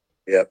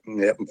 Yep,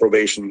 yep.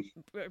 Probation.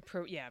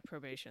 Yeah,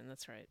 probation.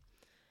 That's right.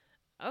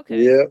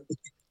 Okay. Yep.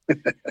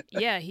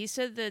 Yeah, he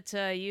said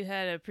that you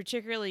had a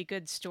particularly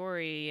good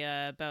story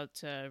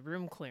about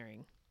room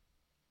clearing.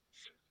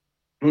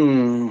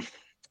 Hmm.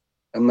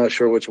 I'm not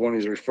sure which one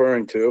he's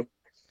referring to,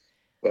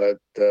 but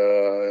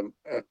the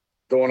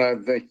one I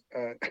think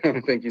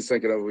I think he's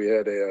thinking of, we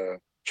had a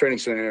training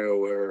scenario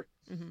where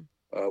Hmm.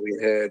 we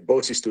had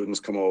BOCE students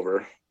come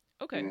over,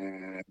 Okay.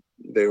 and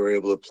they were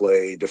able to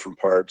play different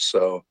parts.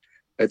 So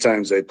at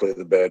times they'd play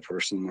the bad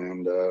person,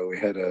 and we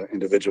had an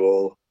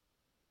individual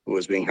who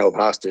was being held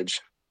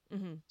hostage.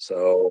 Hmm.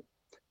 So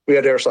we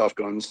had airsoft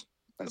guns.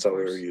 That's Of how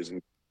we were course.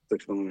 using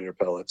 6 millimeter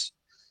pellets.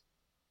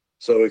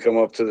 So we come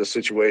up to the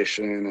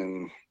situation,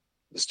 and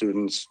the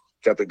students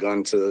got the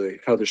gun to the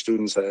other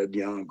student's head.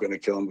 Yeah, I'm going to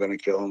kill him, going to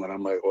kill him. And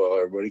I'm like, well,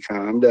 everybody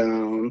calm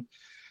down.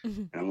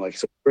 Hmm. And I'm like,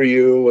 so for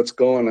you, what's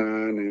going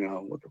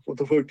on? What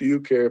the fuck do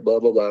you care? Blah,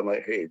 blah, blah. I'm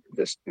like, hey,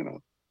 just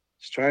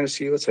trying to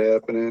see what's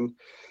happening.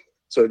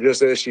 So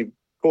just as she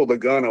pulled the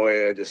gun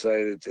away, I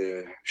decided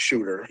to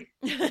shoot her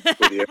with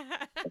the.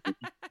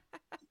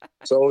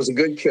 So it was a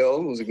good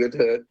kill. It was a good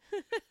hit.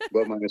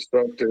 But my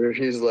instructor,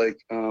 he's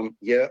like,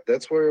 yeah,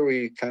 that's where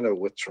we kind of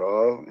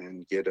withdraw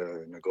and get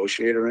a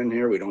negotiator in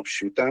here. We don't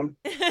shoot them.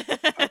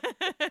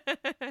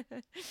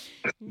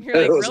 You're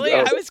like, really? I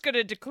I was was going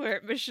to declare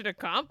it mission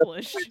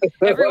accomplished.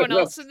 Everyone no.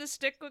 else in the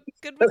stick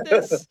good with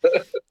this?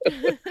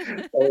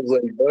 I was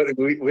like, but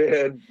we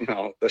had,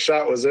 the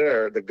shot was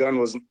there. The gun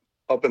was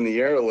up in the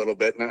air a little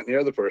bit, not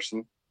near the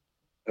person.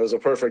 It was a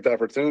perfect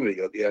opportunity.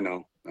 He goes, yeah,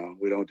 no,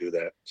 we don't do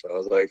that. So I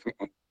was like,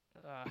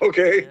 Oh,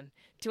 okay, man.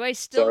 Do I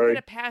still get sorry.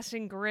 a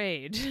passing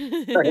grade?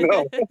 I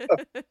know.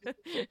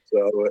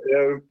 So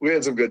yeah, we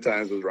had some good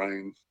times with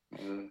Ryan.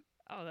 Uh,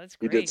 Oh, that's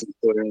he did great. some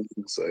clearing.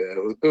 So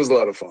yeah, it was a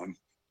lot of fun.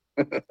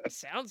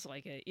 Sounds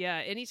like it. Yeah,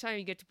 anytime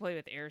you get to play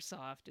with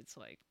airsoft, it's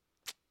like,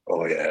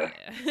 Oh yeah.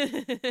 yeah.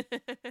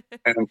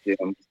 And,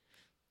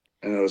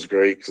 and it was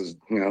great because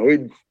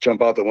we'd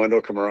jump out the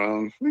window, come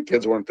around. The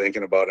kids weren't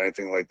thinking about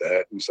anything like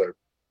that, and start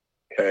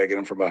tagging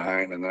them from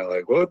behind, and they're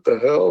like, "What the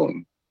hell?"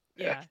 And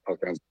yeah, Yeah. all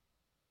kinds.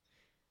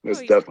 Oh, It's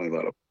definitely a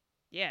lot of.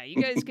 yeah,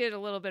 you guys get a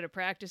little bit of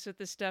practice with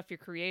this stuff. You're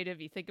creative.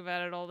 You think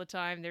about it all the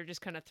time. They're just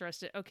kind of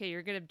thrust it. Okay,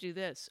 you're gonna do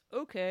this.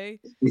 Okay,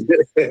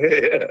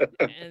 Yeah,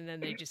 and then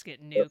they just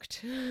get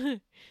nuked.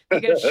 They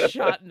get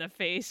shot in the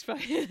face by.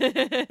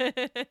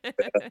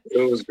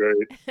 it was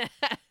great.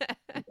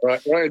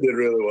 Ryan did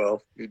really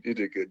well. He did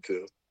good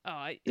too.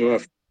 Oh, He yeah,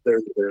 went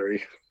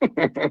very.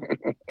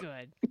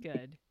 good,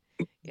 good.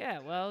 Yeah,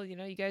 well,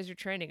 you guys are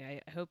training.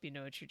 I hope you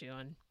know what you're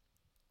doing.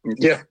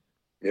 Yeah,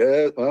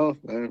 yeah. Well,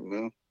 I don't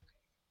know.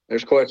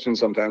 There's questions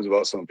sometimes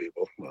about some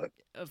people, but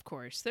Of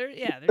course, there's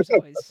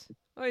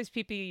always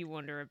people you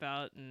wonder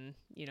about, and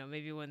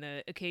maybe when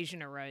the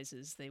occasion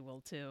arises, they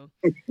will too.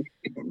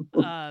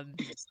 Um,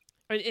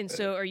 and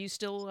so are you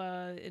still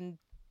in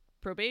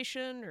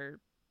probation or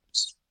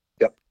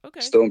yep, okay?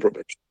 still in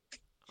probation.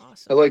 I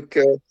Awesome. like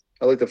uh,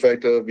 I like the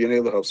fact of being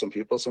able to help some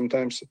people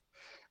sometimes.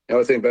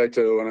 I think back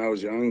to when I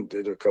was young,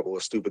 did a couple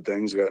of stupid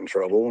things, got in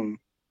trouble, and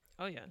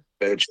Oh yeah.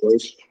 bad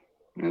choice.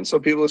 And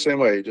some people the same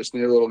way, you just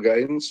need a little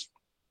guidance.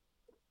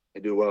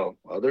 They do well.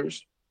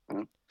 Others,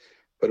 uh,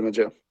 put him in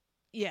jail.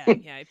 Yeah,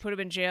 yeah. I put him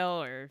in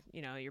jail, or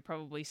you're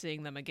probably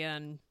seeing them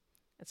again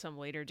at some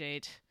later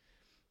date.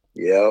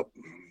 Yep.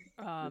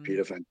 Repeat Um,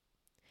 offender.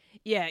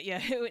 yeah,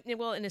 yeah.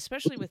 Well, and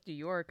especially with New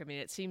York, I mean,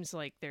 it seems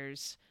like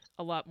there's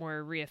a lot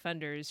more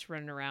reoffenders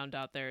running around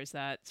out there. Is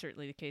that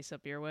certainly the case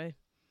up your way?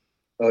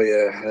 Oh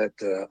yeah,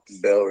 that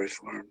bail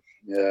reform.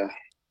 Yeah,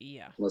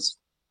 Yeah. let's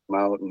come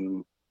out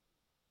and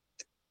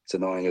it's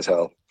annoying as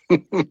hell.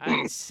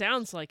 It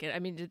sounds like it. I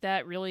mean, did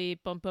that really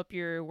bump up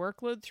your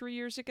workload 3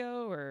 years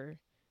ago, or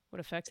what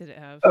effect did it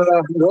have?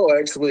 No,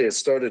 actually, it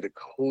started to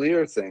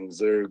clear things.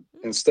 There, Hmm.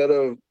 instead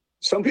of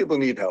some people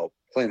need help,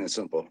 plain and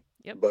simple.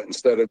 Yep. But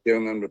instead of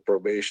giving them the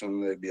probation,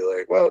 they'd be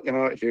like, "Well, you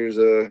know what? Here's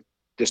a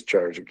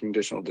discharge, a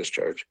conditional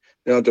discharge.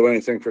 You don't do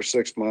anything for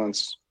 6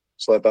 months.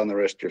 Slap on the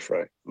wrist, you're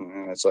free."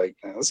 And it's like,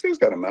 this guy's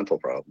got a mental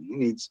problem. He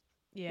needs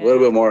a little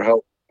bit Yeah, more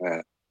help than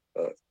that.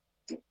 But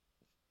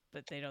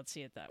but they don't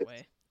see it that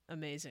way.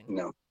 Amazing.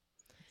 no,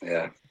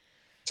 yeah,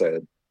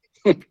 sad.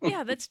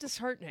 Yeah, that's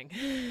disheartening.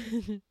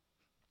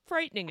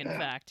 Frightening, in Yeah.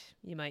 fact,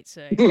 you might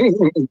say.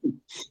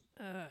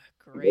 Very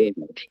Great.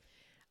 much.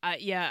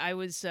 Yeah, I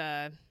was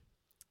on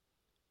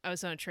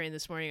a train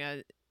this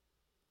morning.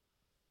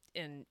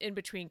 In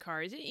between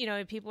cars.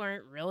 People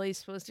aren't really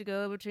supposed to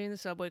go between the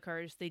subway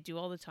cars. They do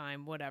all the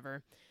time,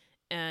 whatever.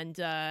 And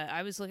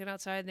I was looking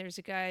outside, and there's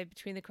a guy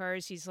between the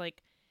cars. He's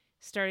like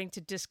starting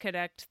to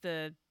disconnect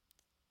the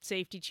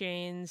safety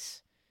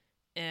chains,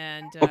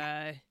 and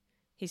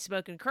he's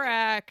smoking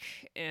crack,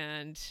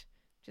 and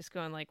just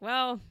going like,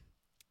 "Well,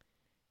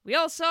 we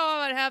all saw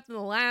what happened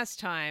the last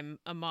time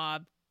a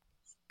mob Uh,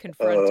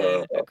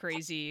 confronted a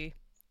crazy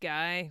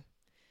guy.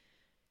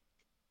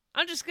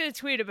 I'm just gonna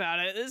tweet about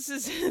it. This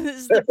is this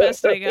is the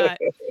best I got."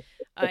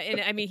 And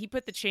I mean, he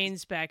put the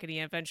chains back, and he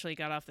eventually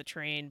got off the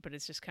train. But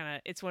it's just kind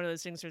of it's one of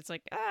those things where it's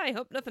like, I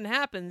hope nothing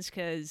happens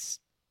because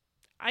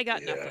I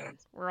got yeah, nothing.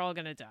 We're all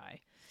gonna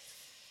die.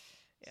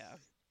 Yeah,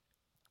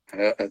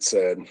 yeah, that's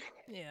sad.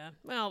 yeah.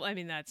 Well, I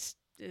mean,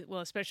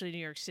 well, especially New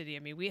York City. I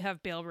mean, we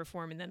have bail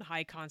reform and then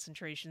high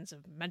concentrations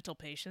of mental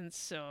patients,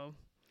 so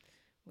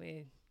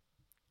we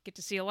get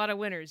to see a lot of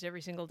winners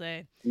every single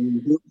day.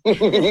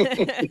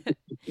 Mhm.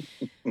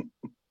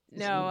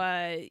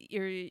 Now,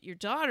 your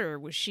daughter,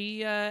 was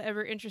she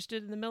ever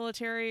interested in the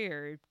military,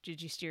 or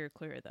did you steer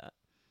clear of that?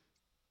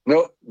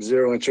 No,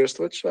 zero interest,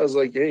 which I was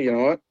like, hey, you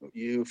know what?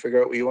 You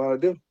figure out what you want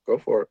to do. Go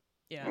for it.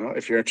 Yeah, You know,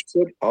 if you're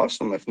interested,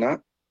 awesome. If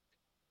not,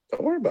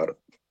 don't worry about it.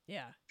 yeah,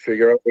 yeah.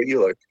 Figure out what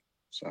you like.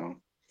 So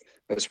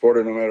I support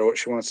her no matter what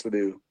she wants to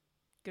do.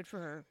 Good for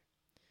her.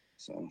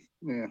 So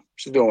yeah,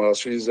 she's doing well.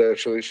 She's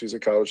a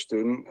college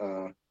student.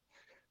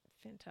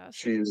 Fantastic.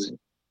 She's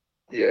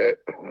yeah,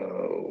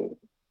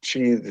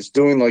 she is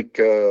doing like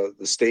the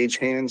stage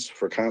hands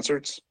for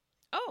concerts.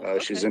 Oh,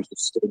 She's okay.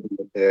 interested.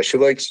 Yeah,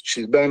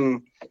 she's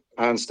been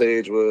on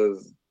stage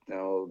with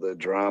the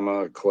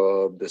drama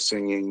club, the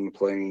singing,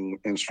 playing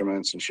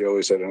instruments, and she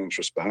always had an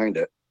interest behind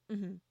it.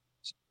 Hmm.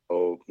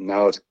 So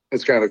now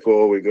it's kind of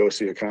cool. We go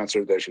see a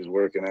concert that she's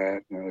working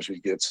at. She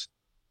gets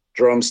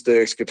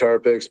drumsticks, guitar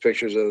picks,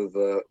 pictures of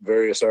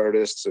various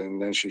artists,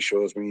 and then she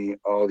shows me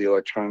all the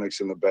electronics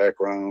in the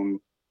background,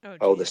 Oh,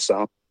 how the geez.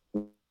 sound.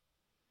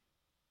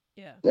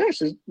 Yeah, Yeah,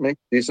 she's making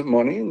decent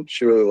money, and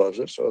she really loves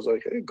it. So I was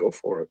like, hey, go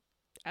for it.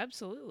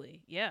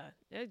 absolutely. Yeah.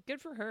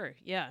 Good for her.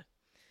 Yeah.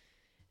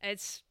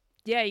 It's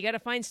yeah. You got to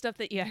find stuff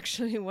that you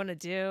actually want to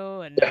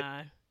do, and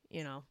Yeah,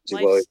 she's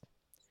like,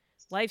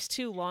 life's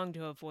too long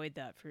to avoid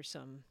that for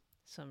some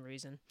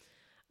reason.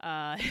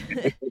 Uh,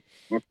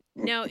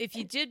 Now, if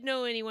you did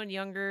know anyone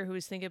younger who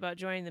was thinking about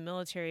joining the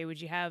military,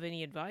 would you have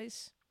any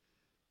advice?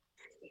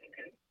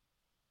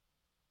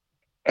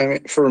 I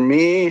mean, for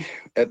me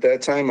at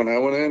that time when I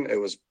went in, it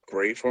was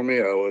great for me.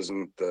 I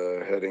wasn't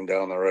heading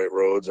down the right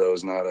roads. I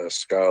was not a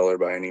scholar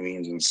by any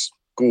means in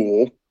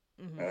school.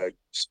 Hmm.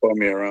 Spun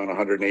me around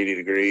 180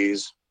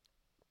 degrees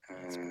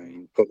That's great.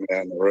 and put me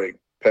on the right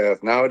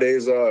path.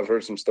 Nowadays, I've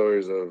heard some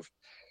stories of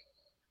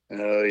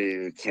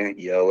you can't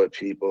yell at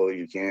people,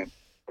 you can't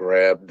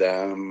grab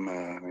them.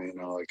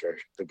 Like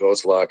the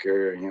ghost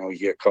locker. You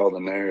get called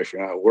in there if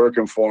you're not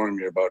working for them,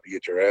 you're about to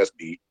get your ass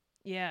beat.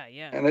 Yeah,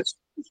 yeah, And it's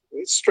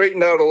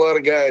straightened out a lot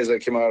of guys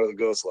that came out of the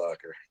ghost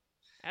locker.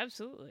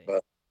 absolutely.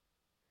 But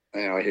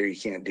I hear you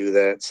can't do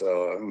that.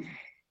 So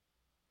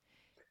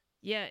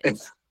Yeah, and,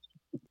 it's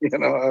you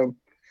know,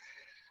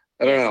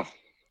 I don't yeah. know.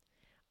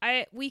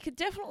 I we could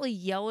definitely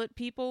yell at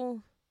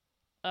people.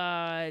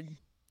 Uh,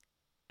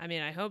 I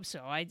mean, I hope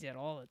so. I did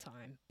all the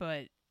time,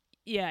 but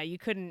yeah, you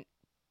couldn't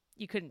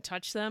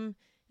touch them.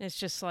 And it's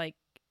just like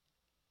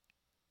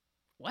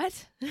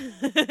what?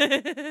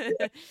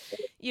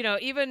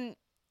 Even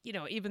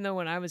even though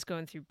when I was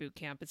going through boot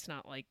camp, it's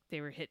not like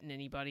they were hitting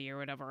anybody or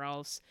whatever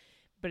else,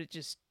 but it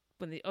just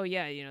when they oh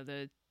yeah,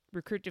 the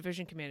recruit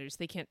division commanders,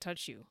 they can't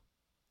touch you.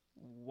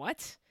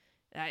 What?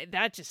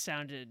 That just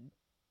sounded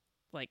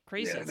like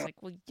crazy. Yeah, It's no,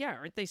 like, well, yeah,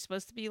 aren't they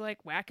supposed to be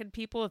like whacking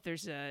people if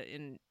there's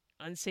an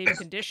unsafe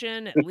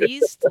condition at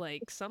least,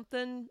 like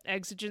something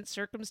exigent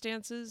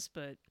circumstances,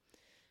 but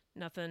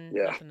nothing,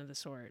 yeah, nothing of the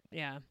sort.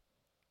 Yeah.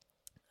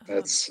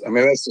 Um, I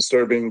mean, that's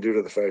disturbing due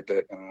to the fact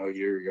that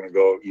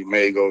you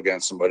may go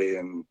against somebody,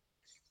 and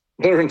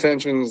their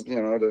intentions,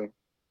 to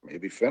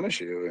maybe finish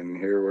you. And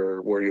here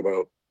we're worried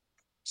about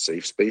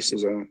safe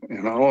spaces, and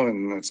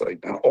it's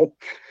like, no,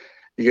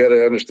 you got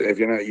to understand if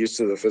you're not used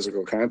to the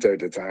physical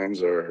contact at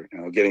times, or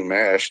getting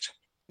mashed.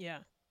 yeah.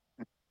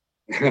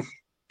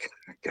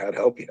 God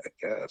help you,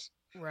 I guess.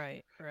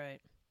 Right. Right.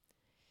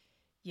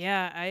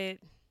 Yeah.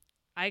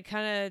 I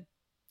kind of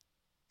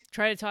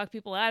try to talk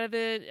people out of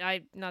it.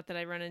 I not that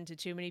I run into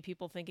too many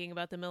people thinking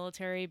about the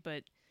military,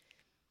 but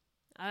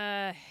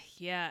uh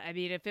yeah, I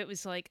mean if it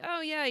was like,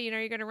 "Oh yeah,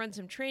 you're going to run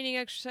some training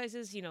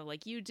exercises,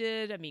 like you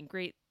did." I mean,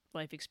 great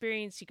life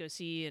experience. You go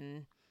see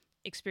and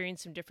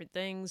experience some different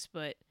things,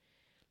 but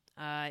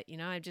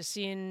I've just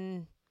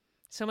seen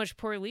so much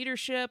poor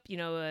leadership,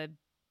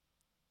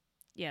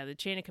 yeah, the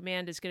chain of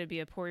command is going to be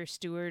a poor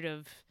steward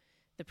of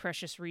the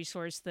precious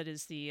resource that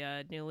is the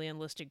newly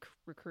enlisted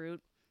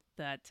recruit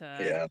that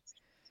Yeah.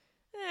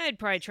 I'd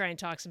probably try and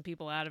talk some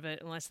people out of it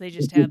unless they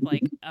just had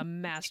like a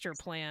master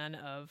plan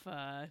of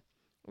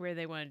where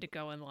they wanted to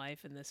go in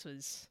life, and this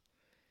was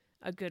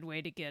a good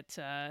way to get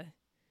uh,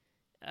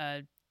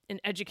 an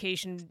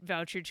education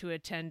voucher to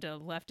attend a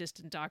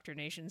leftist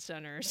indoctrination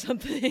center or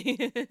something.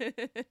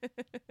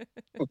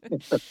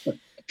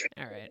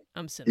 All right,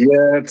 I'm cynical.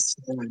 Yeah, it's.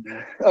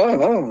 Oh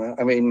no,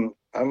 I mean,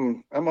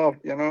 I'm off.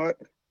 You know what?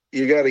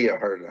 You got to get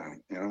hard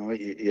on.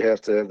 You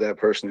have to have that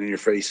person in your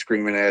face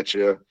screaming at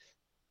you.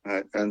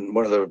 And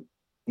one of the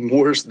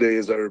worst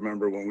days I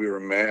remember when we were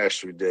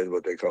mashed, we did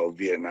what they call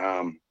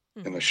Vietnam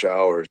in the Hmm.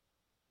 showers.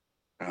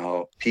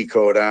 Pea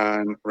coat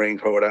on,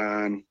 raincoat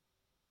on,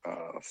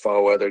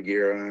 fall weather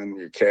gear on,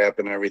 your cap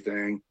and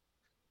everything.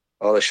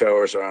 All the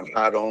showers are on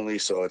hot only,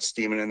 so it's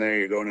steaming in there.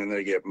 You're going in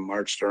there, get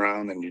marched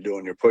around, and you're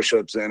doing your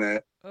push-ups in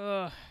it.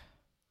 Ugh.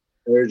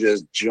 They're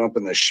just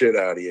jumping the shit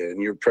out of you, and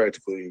you're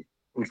practically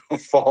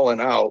falling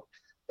out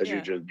as you're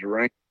Yeah. just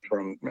drinking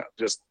from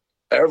just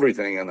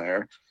everything in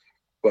there.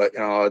 But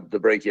to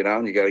break you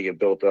down, you got to get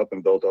built up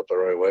and built up the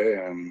right way.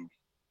 And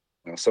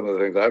some of the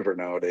things I've heard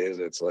nowadays,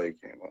 it's like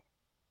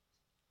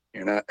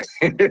you're not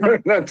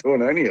you're not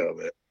doing any of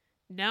it.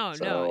 No,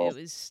 no, So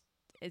it's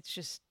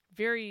just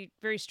very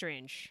very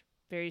strange.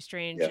 Very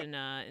strange yeah,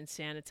 and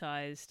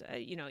sanitized.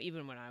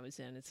 Even when I was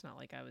in, it's not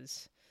like I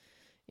was,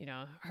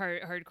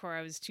 hardcore.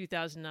 I was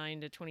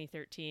 2009 to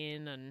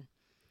 2013 and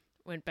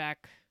went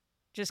back,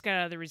 just got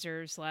out of the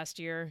reserves last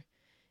year.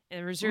 And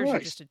the reserves are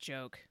nice. just a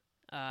joke.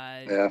 Uh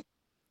Yeah.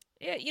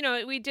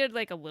 yeah, we did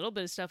like a little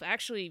bit of stuff.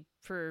 Actually,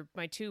 for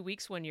my 2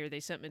 weeks one year,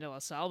 they sent me to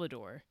El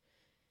Salvador.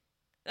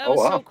 That Oh was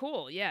so wow.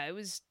 cool. Yeah, it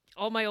was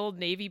all my old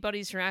Navy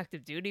buddies from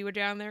active duty were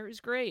down there. It was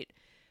great.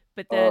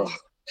 But Oh then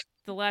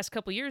the last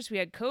couple years we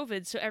had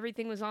COVID, so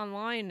everything was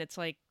online. It's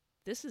like,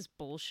 this is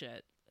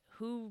bullshit.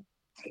 Who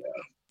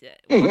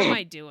what am yeah.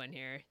 I doing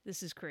here?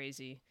 This is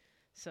crazy.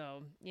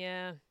 So,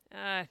 yeah.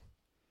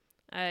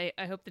 I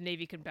hope the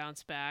Navy can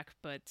bounce back,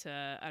 but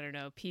I don't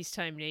know.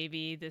 Peacetime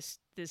Navy, this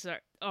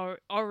are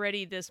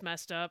already this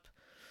messed up.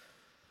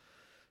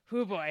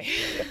 Oh boy.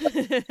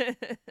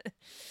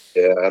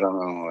 I don't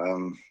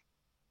know.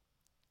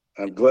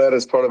 I'm glad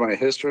it's part of my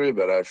history,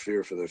 but I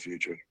fear for the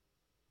future.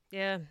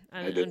 Yeah,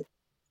 I do.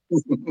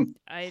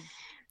 I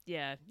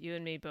yeah, you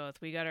and me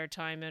both. We got our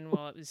time in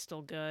while it was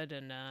still good,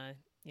 and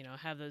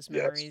have those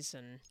Yes. memories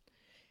and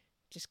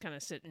just kind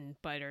of sit and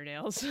bite our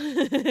nails.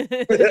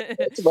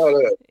 That's about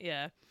it.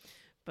 Yeah,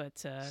 but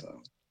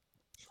So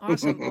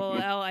awesome. Well,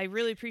 Al, I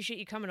really appreciate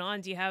you coming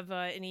on. Do you have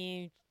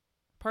any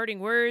parting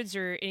words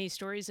or any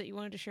stories that you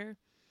wanted to share?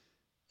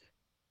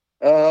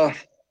 uh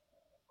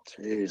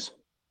geez.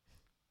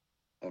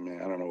 I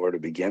mean, I don't know where to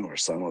begin with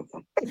some of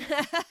them.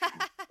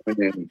 I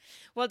mean,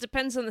 Well, it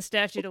depends on the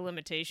statute of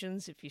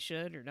limitations if you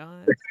should or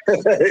not.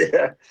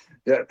 yeah,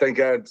 yeah. Thank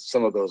God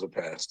some of those are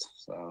passed.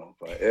 So,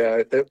 but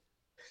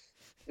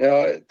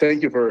yeah,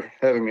 thank you for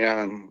having me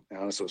on.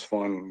 This was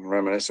fun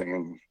reminiscing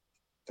and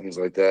things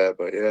like that.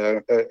 But yeah,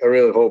 I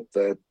really hope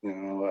that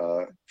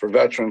for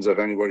veterans, if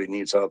anybody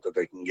needs help, that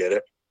they can get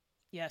it.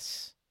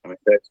 Yes. I mean,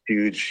 that's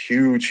huge,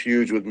 huge,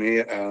 huge with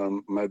me.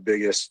 My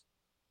biggest,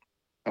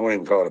 I won't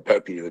even call it a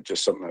pet peeve, it's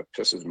just something that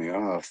pisses me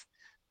off,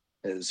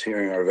 is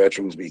hearing our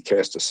veterans be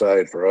cast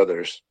aside for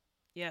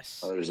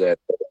Yes. others that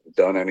haven't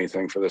done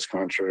anything for this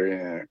country,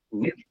 and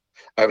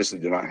obviously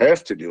do not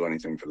have to do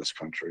anything for this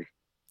country.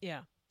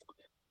 Yeah.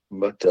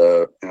 But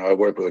I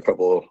work with a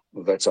couple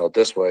of vets out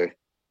this way.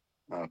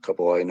 A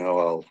couple I know,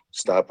 I'll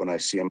stop when I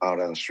see them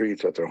out on the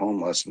streets that they're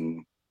homeless,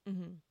 and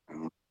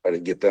Hmm. try to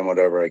get them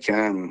whatever I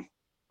can.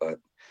 But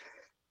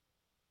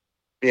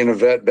being a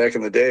vet back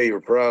in the day, you're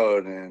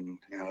proud, and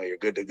you're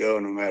good to go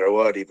no matter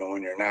what, even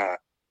when you're not.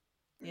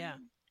 Yeah.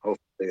 And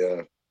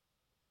hopefully,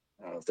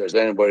 if there's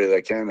anybody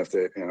that can, if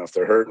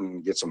they're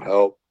hurting, get some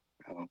help.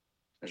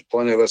 There's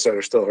plenty of us that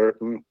are still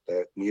hurting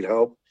that need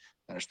help,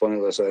 and there's plenty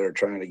of us that are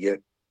trying to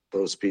get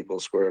those people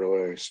squared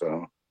away.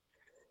 So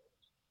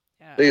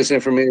Yeah. biggest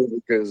thing for me is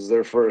because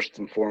they're first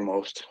and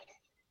foremost.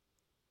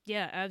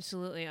 Yeah,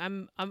 absolutely.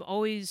 I'm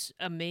always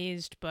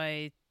amazed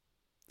by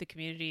the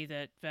community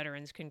that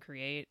veterans can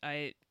create.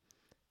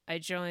 I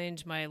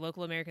joined my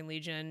local American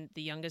Legion.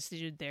 The youngest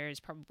dude there is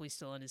probably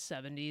still in his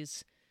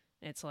 70s.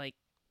 It's like,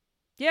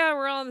 yeah,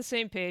 we're all on the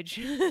same page.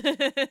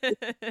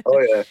 Oh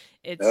yeah,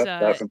 it's yeah, uh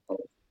definitely.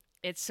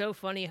 it's so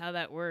funny how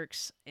that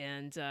works,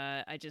 and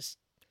I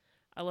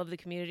love the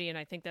community, and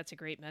I think that's a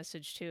great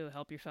message too.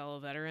 Help your fellow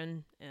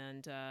veteran,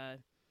 and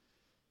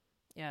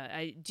yeah,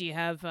 I do you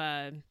have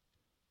I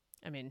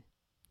mean,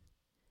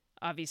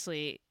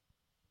 obviously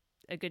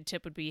a good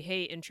tip would be,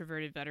 hey,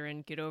 introverted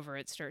veteran, get over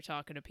it, start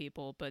talking to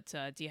people. But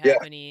do you Yeah.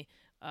 have any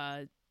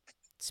uh,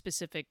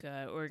 specific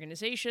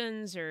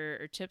organizations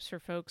or tips for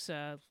folks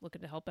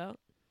looking to help out?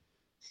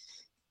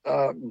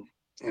 Um,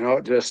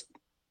 just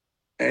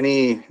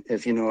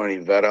if you know any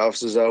vet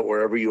offices out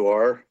wherever you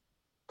are,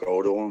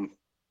 go to them.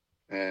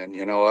 And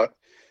you know what?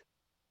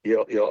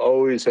 You'll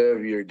always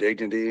have your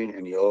dignity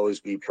and you'll always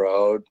be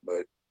proud.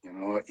 But you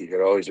know what? You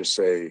could always just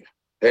say,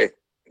 "Hey,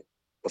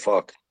 the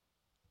fuck,"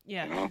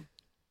 Yeah, you know,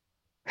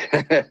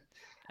 absolutely.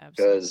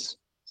 because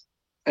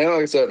like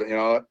I said,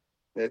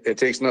 it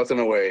takes nothing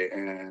away.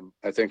 And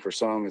I think for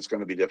some, it's going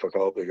to be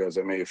difficult because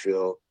they may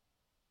feel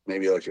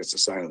maybe like it's a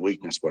sign of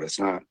weakness, but it's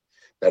not.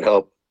 That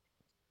help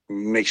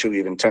makes you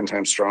even 10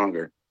 times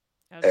stronger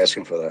asking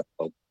Absolutely. for that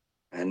help.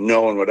 And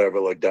no one would ever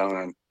look down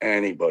on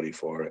anybody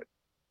for it.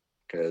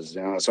 Because,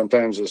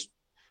 sometimes this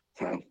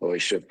well,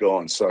 shit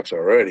going sucks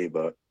already,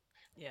 but,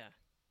 Yeah.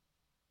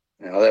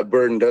 that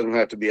burden doesn't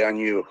have to be on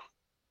you.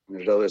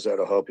 There's others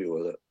that'll help you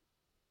with it.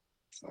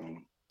 So,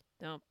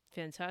 No,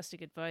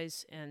 fantastic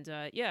advice. And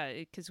yeah,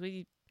 because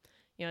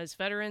as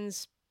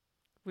veterans,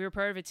 we were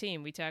part of a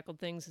team. We tackled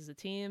things as a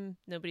team.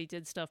 Nobody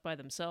did stuff by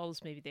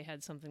themselves. Maybe they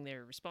had something they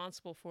were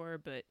responsible for,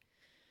 but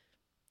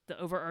the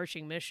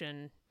overarching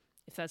mission,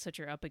 if that's what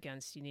you're up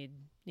against, you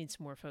need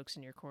some more folks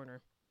in your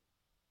corner.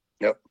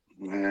 yep.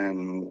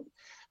 And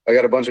I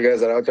got a bunch of guys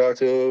that I'll talk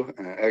to.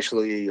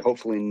 Actually,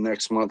 hopefully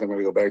next month, I'm going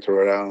to go back to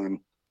Rhode Island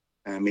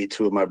and meet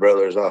two of my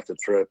brothers off the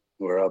trip.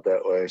 We're out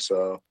that way.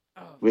 So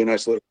Oh, it'll be a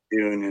nice little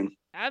reunion.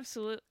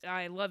 absolutely.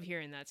 I love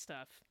hearing that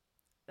stuff.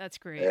 That's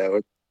great. Yeah,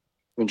 we've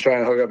been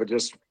trying to hook up. I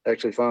just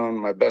actually found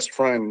my best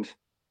friend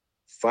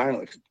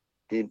finally.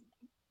 He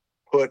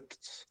put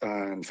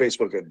on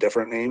Facebook a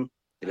different name.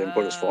 He didn't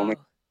put his full name.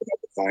 Oh, I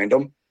had to find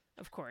him.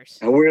 of course.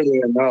 And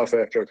weirdly enough,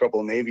 after a couple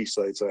of Navy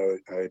sites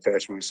I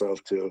attached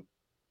myself to,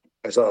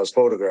 I saw his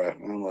photograph.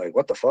 And I'm like,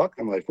 what the fuck?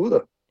 I'm like, who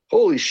the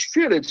holy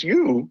shit, it's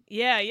you.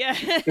 Yeah, yeah.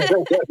 I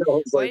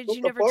was Why like, did what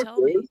you the never fuck,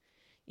 tell me? dude?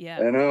 Yeah,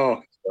 I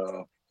know.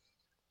 So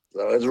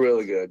it's that's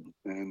really awesome.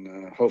 good.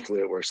 And hopefully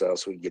it works out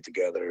so we can get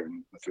together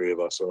and the three of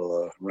us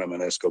will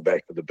reminisce, go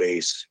back to the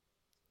base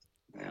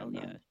Hell and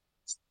yeah.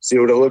 see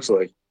what it looks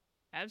like.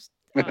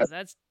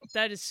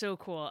 That is so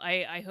cool.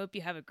 I hope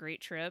you have a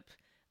great trip.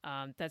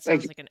 That Thank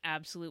sounds you. like an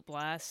absolute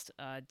blast.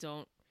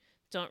 Don't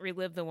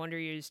relive the Wonder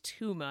Years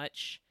too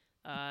much.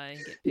 And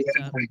get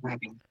Yeah, picked up.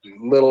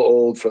 I'm a little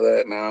old for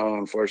that now.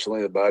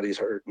 Unfortunately, the body's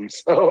hurting,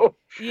 so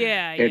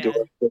Yeah, can't do yeah.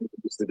 what I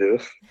used to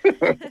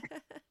do.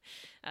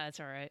 That's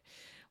all right.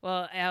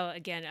 Well, Al,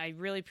 again, I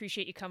really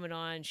appreciate you coming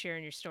on and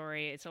sharing your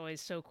story. It's always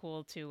so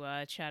cool to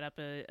chat up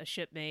a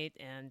shipmate,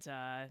 and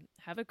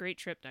have a great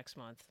trip next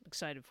month. I'm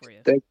excited for you.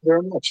 Thank you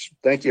very much.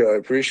 Thank you. I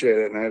appreciate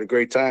it, and I had a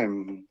great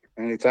time.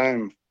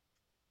 Anytime,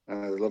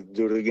 I'd love to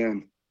do it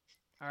again.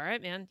 All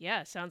right, man.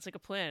 Yeah, sounds like a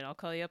plan. I'll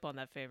call you up on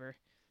that favor.